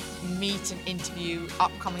meet and interview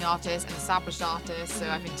upcoming artists and established artists. So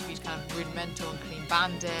I've interviewed kind of Rudimental and Clean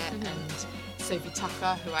Bandit and Sophie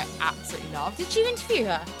Tucker, who I absolutely love. Did you interview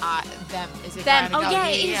her? Is it Them? Diana Oh, yeah, Gallagher?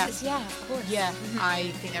 it is. Yeah, of course. Yeah, I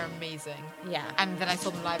think they're amazing. Yeah. And then I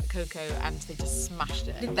saw them live at Coco and they just smashed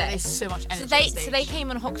it. Did There they? is so much energy So on they stage.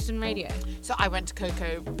 came on Hoxton Radio. So I went to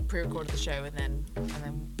Coco, pre-recorded the show, and then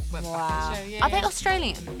went back to the show. Yeah, Are they yeah.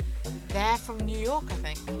 Australian? They're from New York, I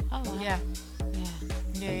think. Oh, wow. Yeah,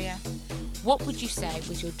 Yeah. yeah. What would you say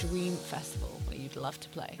was your dream festival where you'd love to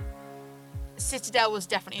play? Citadel was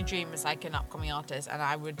definitely a dream as like an upcoming artist, and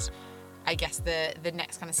I guess the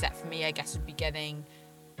next kind of step for me, I guess, would be getting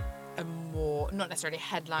a more, not necessarily a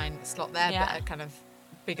headline slot there, Yeah. but a kind of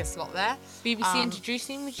bigger slot there. BBC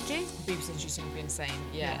introducing, would you do? BBC introducing would be insane.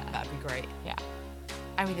 Yeah, Yeah. that'd be great. Yeah.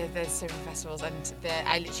 I mean, there's so many festivals, and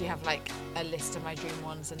I literally have like a list of my dream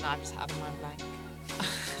ones, and I've just had them blank.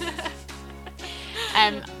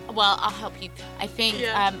 Well, I'll help you. I think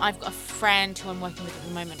Yeah. I've got a friend who I'm working with at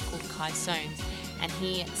the moment called Kai Soanes, and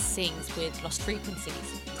he sings with Lost Frequencies.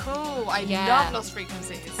 Cool. I Yeah. love Lost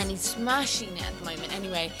Frequencies. And he's smashing it at the moment.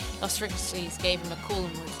 Anyway, Lost Frequencies gave him a call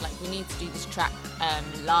and was like, we need to do this track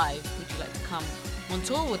live. Would you like to come on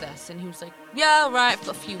tour with us? And he was like, yeah, all right, I've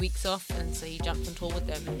got a few weeks off. And so he jumped on tour with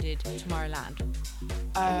them and did Tomorrowland.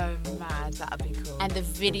 Oh man, that'd be cool. And the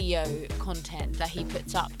video content that he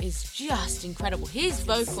puts up is just incredible. His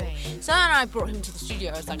vocal. insane. So when I brought him to the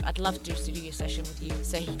studio, I was like, I'd love to do a studio session with you.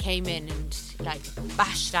 So he came in and like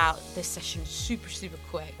bashed out this session super, super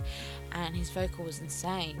quick. And his vocal was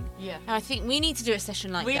insane. Yeah. And I think we need to do a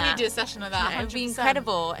session like we that. need to do a session like that. It would be 100%.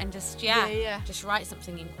 incredible and just Yeah. just write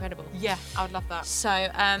something incredible. Yeah, I would love that. So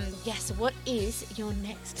so what is your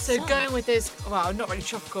next So song? going with this, well, not really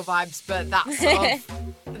tropical vibes, but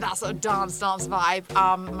that sort of dance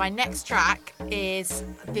vibe. My next track is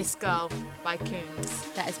This Girl by Coons.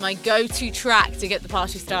 That is my go-to track to get the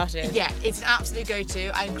party started. Yeah, it's an absolute go-to.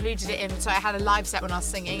 I included it in, so I had a live set when I was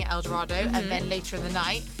singing at El Dorado, and then later in the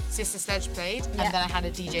night, Sister Sledge played, and then I had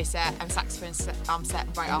a DJ set and saxophone set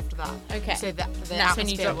right after that. Okay. So the That's when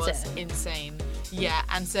you atmosphere dropped was it. insane. Yeah,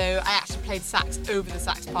 and so I actually played sax over the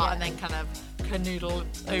sax part Yeah. and then kind of canoodle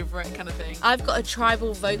over it kind of thing. I've got a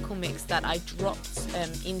tribal vocal mix that I dropped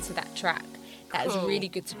into that track. That is Cool. really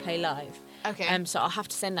good to play live. Okay. So I'll have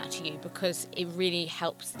to send that to you because it really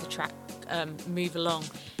helps the track move along,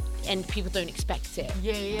 and people don't expect it.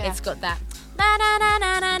 Yeah, yeah. It's got that. Na na na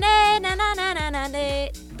na na na na na na na na.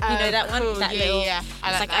 You know that one? cool. That Yeah, little. yeah.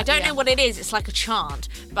 I It's like like I that, don't yeah. know what it is. It's like a chant,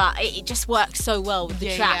 but it just works so well with the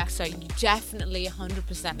Yeah, track. yeah. So you definitely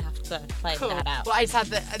 100% have to play Cool. that out. Well, I just had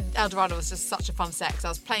the El Dorado was just such a fun set because I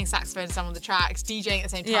was playing saxophone on some of the tracks, DJing at the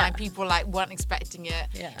same time. Yeah. People like weren't expecting it.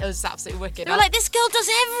 Yeah. It was absolutely wicked. They were like, this girl does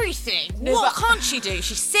everything. No, What but- can't she do?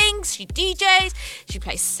 She sings, she DJs, she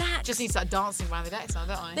plays sax. just need to start dancing around the decks now,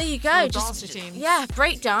 don't I? There you go. Little Just dance routine. yeah,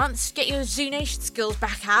 break dance. Get your Zoo Nation skills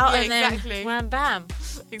back out, Yeah, and then exactly. wham bam.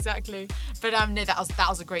 Exactly. But no, that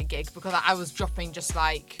was a great gig because I was dropping just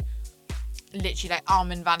like literally like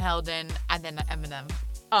Armin van Helden and then Eminem.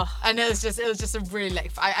 Oh, And it was just a really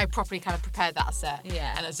like I properly kind of prepared that set.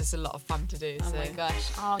 Yeah. And it was just a lot of fun to do. oh so. my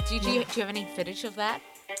gosh. Oh, do you have any footage of that?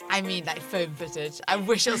 I mean like phone footage. I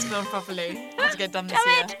wish it was filmed properly. I have to get done this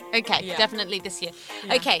Damn year. it. Okay, Yeah. definitely this year.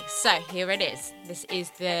 Yeah. Okay, so here it is. This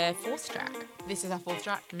is the fourth track, This is our fourth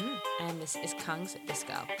track. and this is Kung's This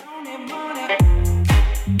Girl.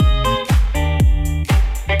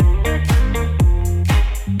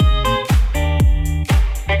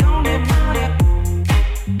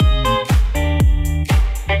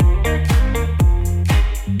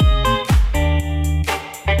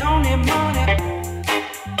 Don't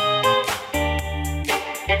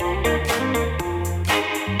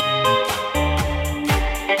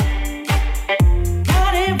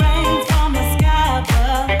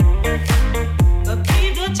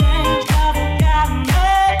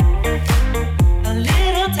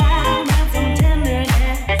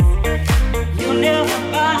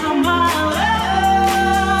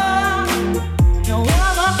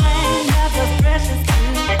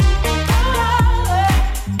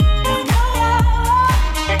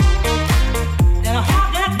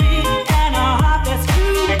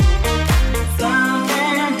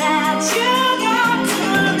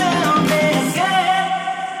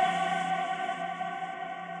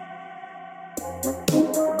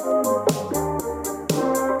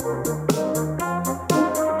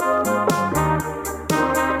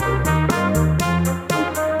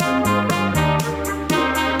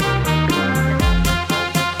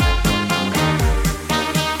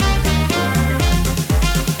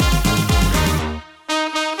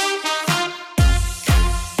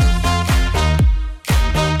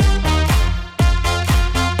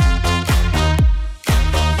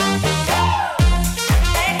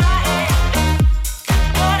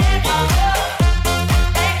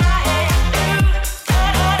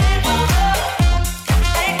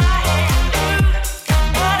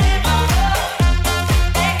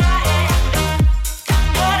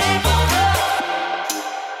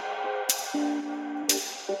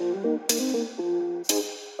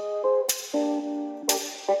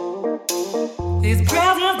These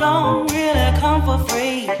presents don't really come for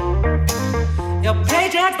free. Your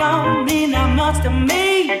paycheck don't mean that much to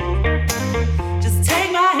me. Just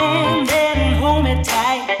take my hand and hold me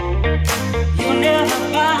tight. You'll never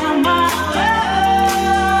buy my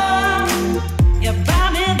love. You buy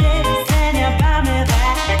me this and you buy me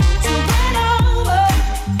that. So run over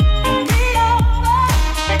and be over.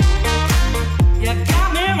 You got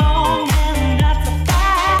me wrong and that's a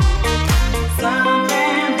fact.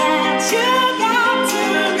 Something that you got to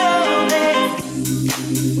know this.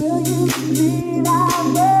 Will you realize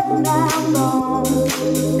when I'm gone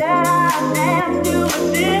that I dance to a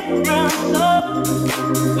different song?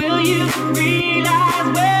 Will you realize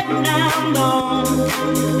when I'm gone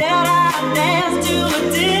that I dance to a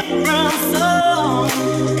different song?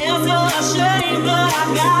 It's a shame, but I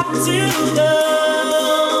got to know.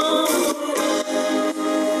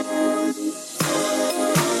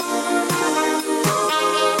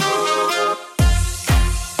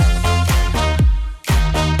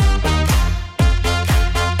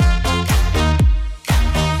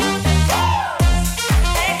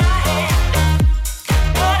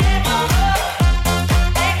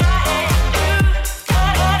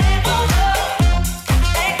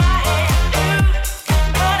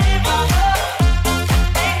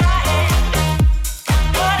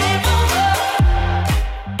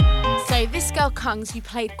 Kungs, you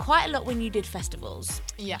played quite a lot when you did festivals.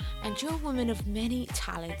 Yeah. And you're a woman of many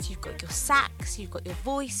talents. You've got your sax, you've got your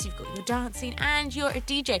voice, you've got your dancing, and you're a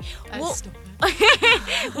DJ.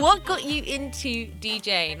 What got you into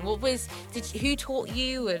DJing? Who taught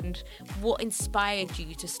you, and what inspired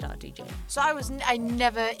you to start DJing? So I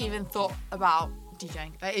never even thought about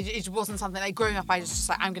DJing. It wasn't something like growing up. I was just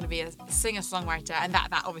like, I'm going to be a singer-songwriter, and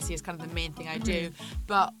that obviously is kind of the main thing I do.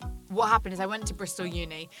 But what happened is I went to Bristol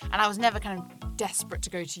Uni, and I was never kind of desperate to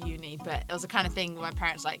go to uni, but it was the kind of thing where my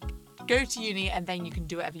parents like, go to uni and then you can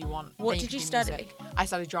do whatever you want. What did you study? Music. I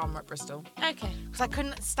studied drama at Bristol. Okay. Because I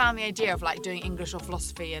couldn't stand the idea of like doing English or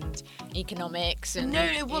philosophy and economics. And no,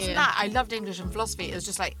 it wasn't that. I loved English and philosophy. It was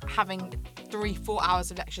just like having 3-4 hours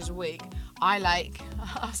of lectures a week. I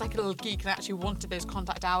was like a little geek and I actually wanted those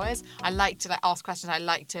contact hours. I like to like ask questions. I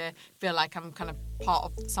like to feel like I'm kind of part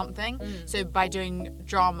of something. So by doing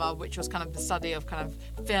drama, which was kind of the study of kind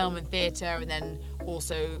of film and theatre, and then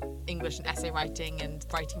also English and essay writing and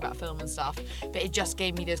writing about film and stuff, but it just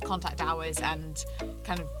gave me those contact hours and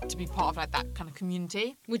kind of to be part of like that kind of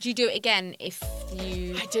community. Would you do it again if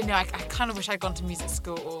you... I don't know. I kind of wish I'd gone to music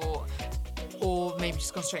school or maybe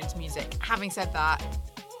just gone straight into music. Having said that,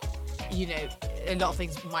 you know, a lot of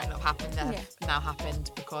things might not have happened that have now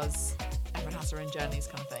happened because everyone has their own journeys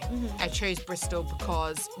kind of thing. I chose Bristol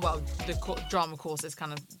because, well, the drama course is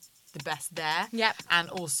kind of the best there. Yep. And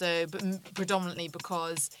also, but predominantly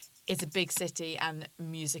because it's a big city and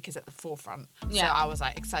music is at the forefront. Yeah. So I was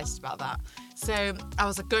like excited about that. So I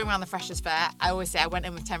was like going around the Freshers' Fair. I always say I went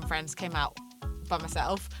in with 10 friends, came out by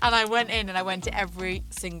myself, and I went in and I went to every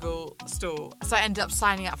single store. So I ended up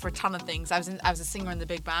signing up for a ton of things. I was a singer in the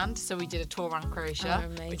big band, so we did a tour around Croatia,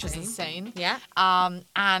 which was insane. Yeah.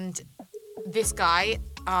 And this guy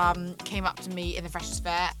came up to me in the Freshers'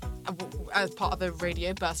 Fair as part of the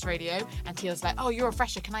radio, Burst Radio, and he was like, "Oh, you're a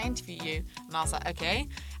fresher, can I interview you?" And I was like, "Okay."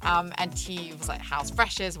 And he was like, "How's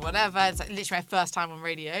freshers, whatever." It's like literally my first time on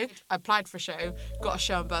radio. I applied for a show, got a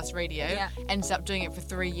show on Burst Radio, ended up doing it for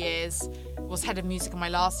 3 years, was head of music in my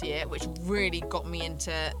last year, which really got me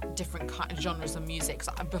into different kind of genres of music.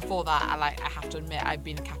 So before that, I have to admit, I've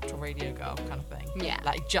been a Capital Radio girl kind of thing. Yeah.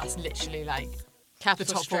 Like just literally like Capital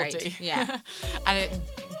the top straight. 40. Yeah. And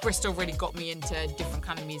Bristol really got me into different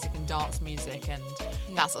kind of music and dance music and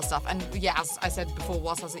that sort of stuff. And yeah, as I said before,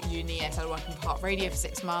 whilst I was at uni, I started working for Heart Radio for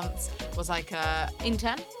 6 months. Was like a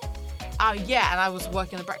intern. Oh yeah, and I was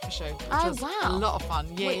working on the breakfast show, which Oh, was wow. a lot of fun.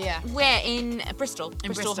 Yeah. Where in Bristol?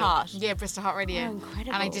 In Bristol Heart. Yeah, Bristol Heart Radio. Oh,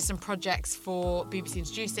 incredible. And I did some projects for BBC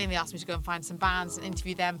Introducing. They asked me to go and find some bands and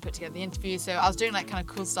interview them, put together the interview. So I was doing like kind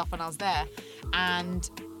of cool stuff when I was there. And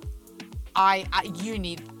at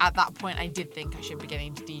uni, at that point, I did think I should be getting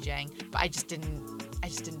into DJing, but I just didn't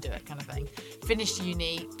do it, kind of thing. Finished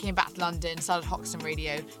uni, came back to London, started Hoxton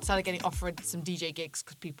Radio, started getting offered some DJ gigs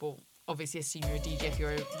because people obviously assume you're a DJ if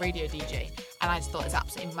you're a radio DJ, and I just thought it's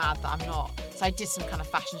absolutely mad that I'm not. So I did some kind of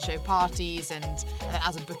fashion show parties, and then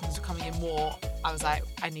as the bookings were coming in more, I was like,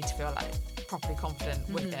 I need to feel like properly confident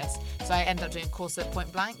with this. So I ended up doing a course at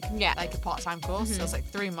Point Blank, like a part-time course. So it was like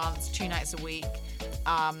 3 months, 2 nights a week,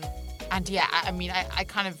 and yeah, I mean, I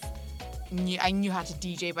kind of knew how to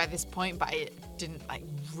DJ by this point, but I didn't like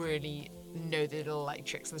really know the little like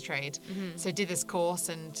tricks of the trade. So I did this course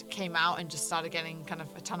and came out and just started getting kind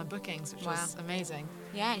of a ton of bookings, which was amazing.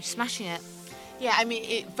 Yeah, you're smashing it. Yeah, I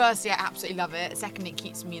mean, firstly, I absolutely love it. Secondly, it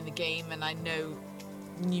keeps me in the game and I know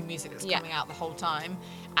new music that's coming out the whole time.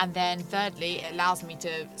 And then thirdly, it allows me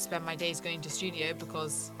to spend my days going to studio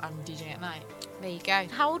because I'm DJing at night. There you go.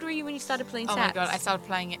 How old were you when you started playing sax? Oh my god, I started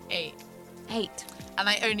playing at 8. 8. And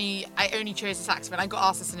I only chose the saxophone. I got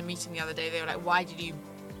asked this in a meeting the other day. They were like, why did you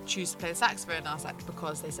choose to play the saxophone? And I was like,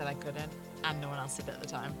 because they said I couldn't, and no one else did at the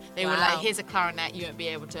time. They were like, here's a clarinet, you won't be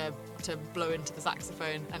able to blow into the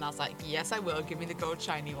saxophone. And I was like, yes I will, give me the gold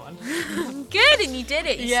shiny one. Good, and you did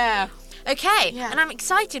it. Yeah. Okay, Yeah. and I'm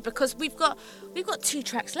excited because we've got 2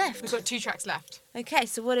 tracks left. We've got 2 tracks left. Okay,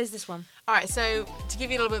 so what is this one? All right, so to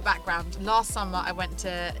give you a little bit of background, last summer I went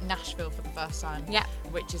to Nashville for the first time. Yeah.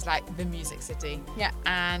 Which is like the music city. Yeah.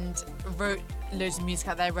 And wrote loads of music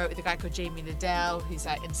out there. I wrote with a guy called Jamie Liddell, who's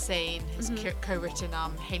like insane. He's co-written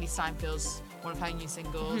Hayley Steinfeld's one of her new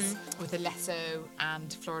singles with Alesso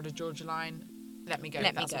and Florida Georgia Line. Let Me Go.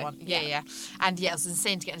 That's the one. Yeah. And yeah, it was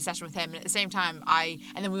insane to get in a session with him. And at the same time, and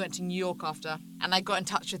then we went to New York after, and I got in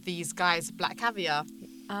touch with these guys, Black Caviar.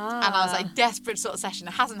 And I was like, desperate sort of session.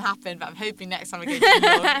 It hasn't happened, but I'm hoping next time I go to New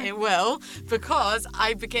York it will, because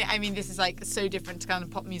this is like so different to kind of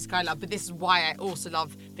pop music I love, but this is why I also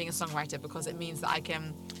love being a songwriter, because it means that I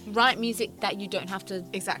can write music that you don't have to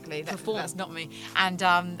perform. That's not me. And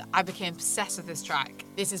I became obsessed with this track.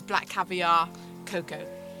 This is Black Caviar, Coco.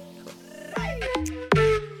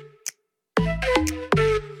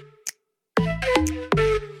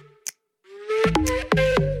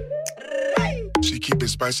 She keep it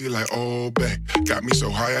spicy like Old Bay. Got me so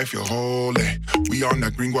high I feel holy. We on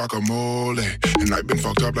that green guacamole, and I've been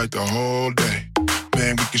fucked up like the whole day.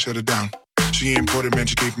 Man, we can shut it down. She imported, man,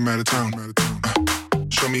 she came from out of town.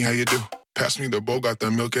 Show me how you do. Pass me the bowl, got the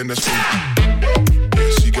milk and the spoon. Yeah,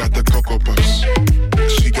 she got the Cocoa Puffs.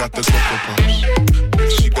 She got the Cocoa Puffs.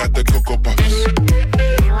 She got the Cocoa Puffs.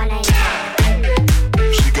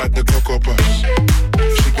 She got the Cocoa Puffs.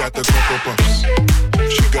 She got the Cocoa Puffs.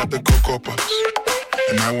 She got the Cocoa Puffs.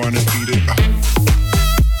 And I wanna eat it up.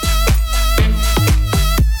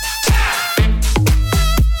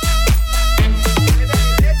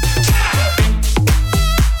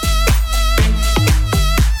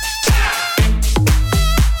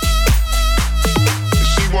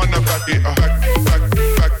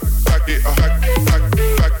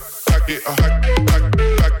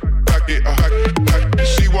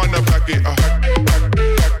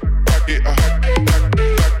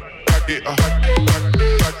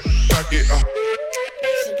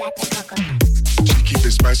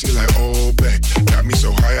 Spicy like Old Bay. Got me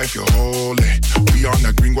so high I feel holy. We on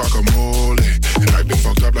that green guacamole, and I've been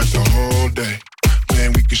fucked up like the whole day.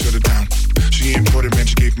 Man, we can shut it down. She imported, man,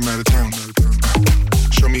 she came from out of town.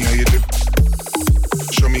 Show me how you do.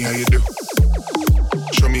 Show me how you do.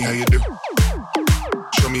 Show me how you do.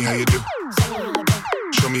 Show me how you do.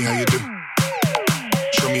 Show me how you do.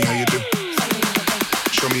 Show me how you do.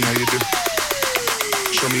 Show me how you do.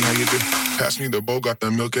 Show me how you do. Pass me the bowl, got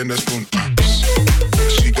the milk and the spoon.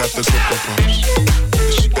 She got the Cocoa Puffs.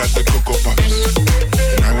 She got the Cocoa Puffs.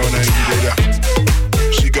 And I wanna eat it up.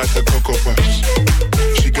 She got the Cocoa Puffs.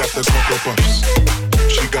 She got the Cocoa Puffs.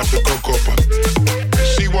 She got the Cocoa Puffs.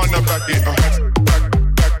 She wanna back it up.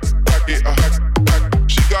 Back it up.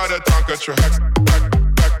 She got a Tonka truck.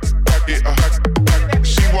 Back it up.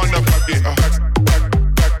 She wanna back it up.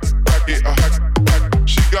 Back it up.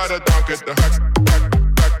 She got a Tonka truck.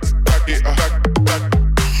 Back it up.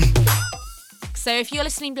 So if you're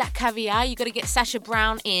listening Black Caviar, you've got to get Sasha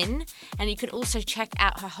Brown in, and you can also check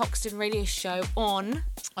out her Hoxton Radio show on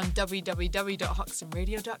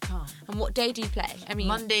www.hoxtonradio.com. And what day do you play? I mean,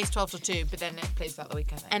 Mondays 12 to 2, but then it plays throughout the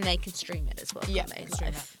weekend. And they can stream it as well. Yeah, they can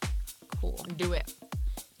stream it. Cool. Do it.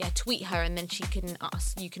 tweet her, and then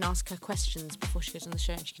you can ask her questions before she goes on the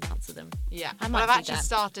show, and she can answer them. Yeah. I might I've do actually that.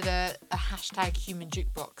 started a hashtag human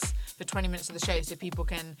jukebox for 20 minutes of the show, so people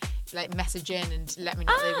can like message in and let me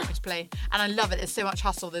know what they want me to play. And I love it. There's so much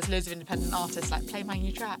hustle. There's loads of independent artists like, play my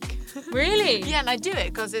new track. Really? Yeah, and I do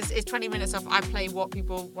it because it's 20 minutes of I play what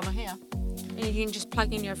people want to hear. And you can just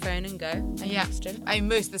plug in your phone and go. Yeah, I mean,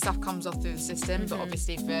 most of the stuff comes off through the system, but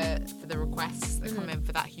obviously for the requests that come in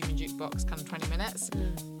for that human jukebox, kind of 20 minutes.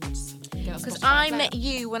 Because I met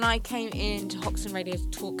you when I came into Hoxton Radio to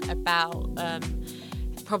talk about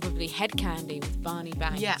probably Head Candy with Barney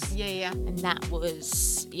Banks. Yeah. And that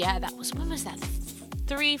was when was that?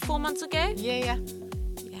 3-4 months ago? Yeah.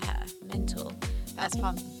 Yeah, mental. That's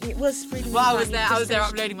fun. It was really Well, I fun. was there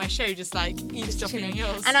uploading my show, just like eavesdropping on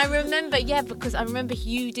yours. And I remember, because I remember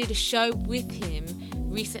you did a show with him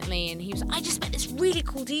recently, and he was, I just met this really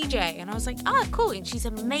cool DJ, and I was like, cool, and she's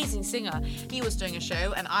an amazing singer. He was doing a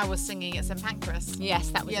show, and I was singing at St Pancras. Yes,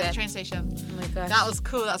 that was the it. train station. Oh my gosh. That was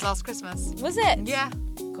cool. That was last Christmas. Was it? Yeah.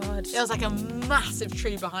 God. There was like a massive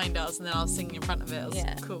tree behind us, and then I was singing in front of it. It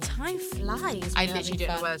was cool. Time flies. I literally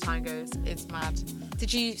don't know where the time goes. It's mad.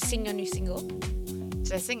 Did you sing your new single?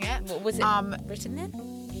 Did I sing it? What was it written then?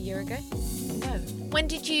 A year ago? No. When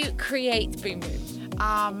did you create Boom Boom?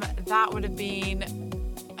 That would have been.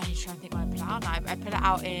 I'm trying to think when I put it out. I put it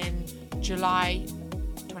out in July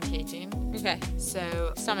 2018. Okay.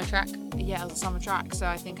 So summer track. Yeah, it was a summer track. So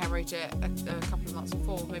I think I wrote it a couple of months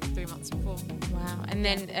before, maybe 3 months before. Wow. And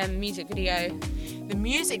then music video. The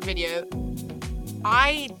music video.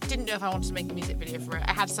 I didn't know if I wanted to make a music video for it.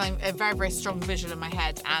 I had a very, very strong visual in my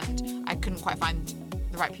head, and I couldn't quite find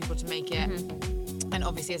the right people to make it. And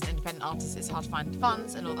obviously, as an independent artist, it's hard to find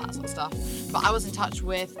funds and all that sort of stuff. But I was in touch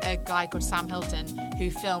with a guy called Sam Hilton,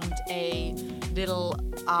 who filmed a little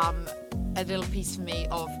piece for me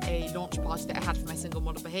of a launch party that I had for my single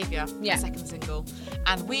Model Behaviour, my second single.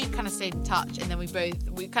 And we kind of stayed in touch, and then we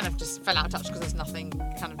kind of just fell out of touch because there's nothing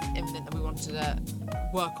kind of imminent that we wanted to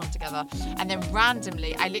work on together. And then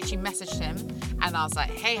randomly, I literally messaged him, and I was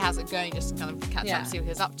like, hey, how's it going? Just kind of catch up, see what he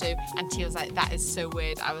was up to. And he was like, that is so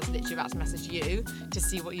weird. I was literally about to message you to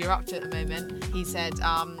see what you're up to at the moment. He said,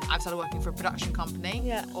 I've started working for a production company.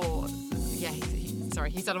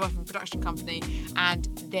 He started working for a production company, and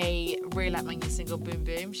they really liked my new single Boom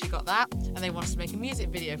Boom. She got that, and they wanted to make a music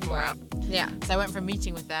video for it. Yeah. So I went for a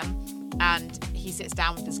meeting with them, and he sits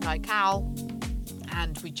down with this guy Cal,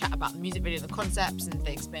 and we chat about the music video, the concepts, and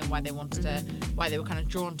they explain why they wanted to, why they were kind of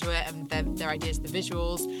drawn to it, and their ideas, the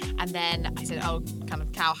visuals. And then I said, kind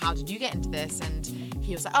of Cal, how did you get into this? And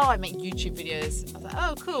he was like, I make YouTube videos. I was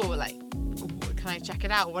like, cool. Like, can I check it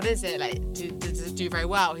out? What is it? Like, does it do very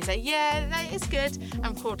well? He's like, yeah, it's good.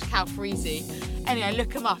 I'm called Cal Freezy. Anyway, I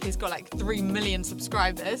look him up. He's got like 3 million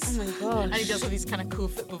subscribers. Oh my gosh. And he does all these kind of cool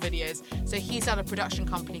football videos. So he's at a production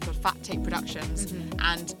company called Fat Tape Productions,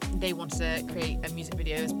 and they wanted to create a music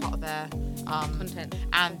video as part of their content.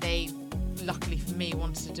 And they, luckily for me,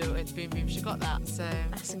 wanted to do it with Boom Boom. She got that. So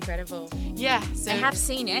that's incredible. Yeah. So I have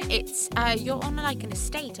seen it. It's you're on like an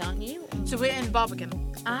estate, aren't you? So we're in Barbican.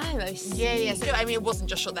 Oh, I see. Yeah. So I mean, it wasn't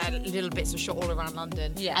just shot there. Little bits were shot all around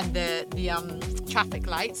London. Yeah. And the traffic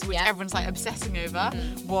lights, which everyone's like obsessing over,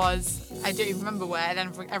 was, I don't even remember where. And then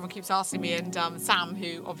everyone keeps asking me, and Sam,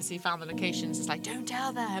 who obviously found the locations, is like, don't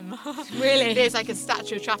tell them. Really? There's like a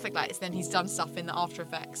statue of traffic lights. Then he's done stuff in the After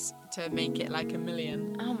Effects to make it like 1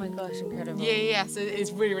 million. Oh my gosh, incredible. Yeah. So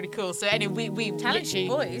it's really, really cool. So anyway, we talented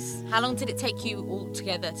boys. How long did it take you all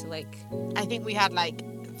together to like? I think we had like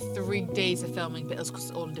 3 days of filming, but it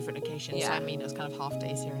was all in different locations. Yeah. So I mean, it was kind of half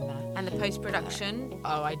days here and there. And the post-production?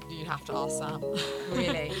 You'd have to ask Sam.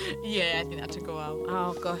 Really? Yeah, I think that took a while.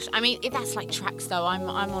 Oh gosh. I mean, if that's like tracks though, I'm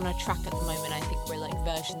on a track at the moment. I think we're like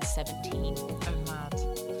version 17. Oh, mad.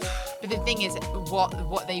 But the thing is,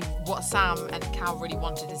 what Sam and Cal really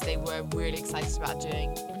wanted is they were really excited about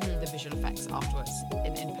doing the visual effects afterwards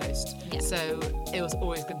in post. Yeah. So it was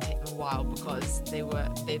always going to take them a while because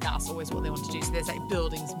that's always what they want to do. So there's like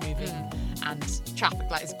buildings moving and traffic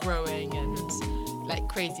lights growing and like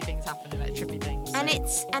crazy things happening, like trippy things. So. And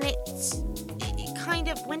it kind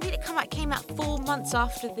of, when did it come out? It came out 4 months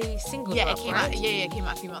after the single. Yeah, drop, it came right? out. Yeah, it came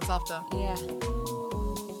out a few months after. Yeah.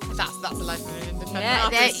 That's the life of an independent Yeah,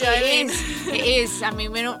 artist. it is. I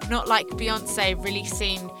mean, we're not like Beyonce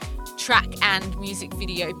releasing track and music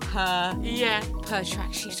video per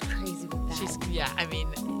track. She's crazy with that. I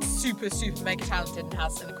mean, super mega talented and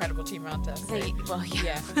has an incredible team around her. So, It's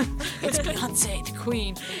Beyonce, the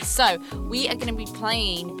queen. So we are going to be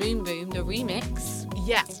playing Boom Boom, the remix.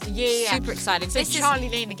 Yeah. Super excited. So This is- Charlie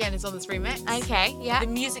Lane again is on this remix. Okay, yeah. The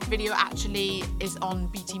music video actually is on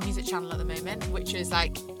BT Music Channel at the moment, which is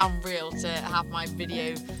like unreal to have my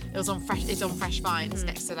video. It's on Fresh Finds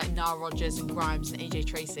next to like Nile Rodgers and Grimes and AJ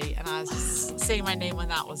Tracy, and I was just seeing my name on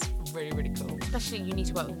that was really, really cool. Especially you need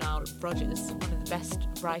to work with Nile Rodgers, one of the best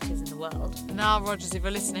writers in the world. Nile Rodgers, if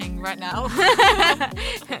you're listening right now,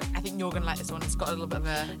 I think you're gonna like this one. It's got a little bit of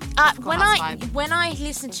a When house vibe. when I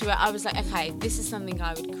listened to it, I was like, okay, this is something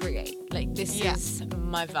I would create. Like this is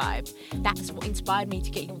my vibe. That's what inspired me to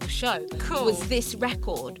get you on the show. Cool. Was this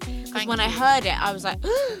record? Because Thank when I you. heard it, I was like,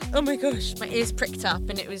 oh my gosh, my ears pricked up,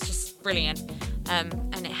 and it was just brilliant. And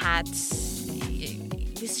it had.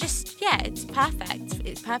 It's just, it's perfect.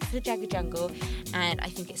 It's perfect for Jagger Jungle, and I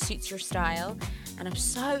think it suits your style. And I'm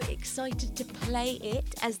so excited to play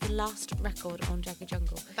it as the last record on Jagger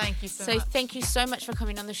Jungle. Thank you so So much. thank you so much for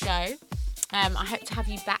coming on the show. I hope to have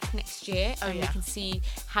you back next year, and we can see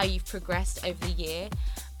how you've progressed over the year.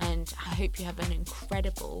 And I hope you have an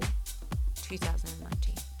incredible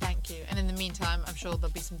 2019. Thank you. And in the meantime, I'm sure there'll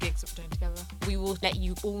be some gigs that we're doing together. We will let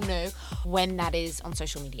you all know when that is on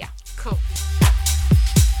social media. Cool.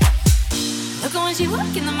 Look at when she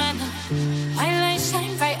walk in the manor. White light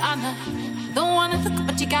shine right on her. Don't wanna look,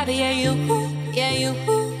 but you gotta, yeah, you.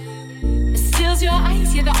 It steals your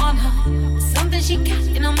eyes, you're the on her. Something she got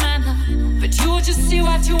in her manner. But you just see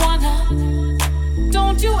what you want her.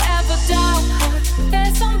 Don't you ever doubt her.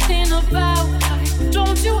 There's something about her.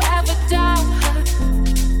 Don't you ever doubt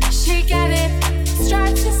her. She got it.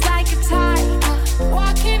 Stripes just like a tiger.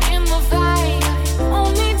 Walking in the fire.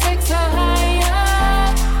 Only takes her higher.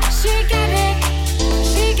 She got it,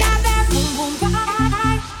 she got that boom boom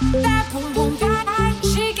vibe, that boom boom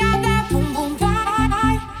vibe. She got that boom boom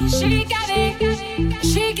vibe. She got it,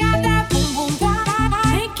 she got that boom boom vibe.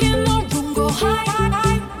 Making the room go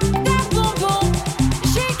high, that boom boom.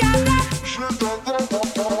 She got that.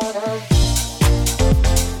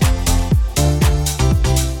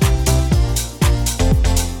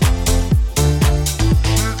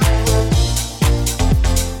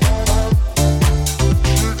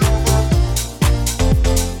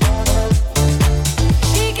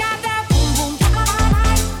 She got that boom boom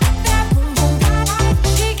vibe, that boom boom vibe.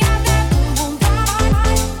 She got that boom boom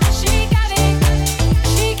vibe. She got it,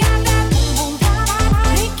 she got that boom boom vibe.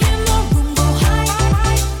 Making the room go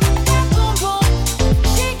high, that boom boom.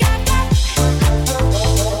 She got that.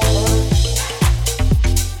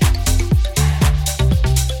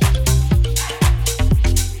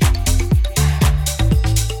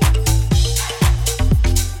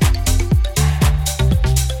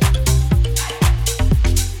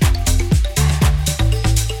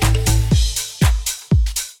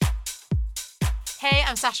 Hey,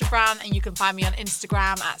 I'm Sasha Brown, and you can find me on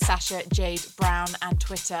Instagram at Sasha Jade Brown and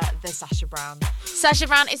Twitter, The Sasha Brown. Sasha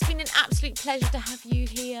Brown, it's been an absolute pleasure to have you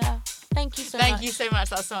here. Thank you so much. Thank you so much.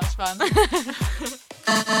 That was so much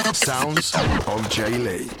fun. Sounds of Jay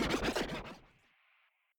Lee.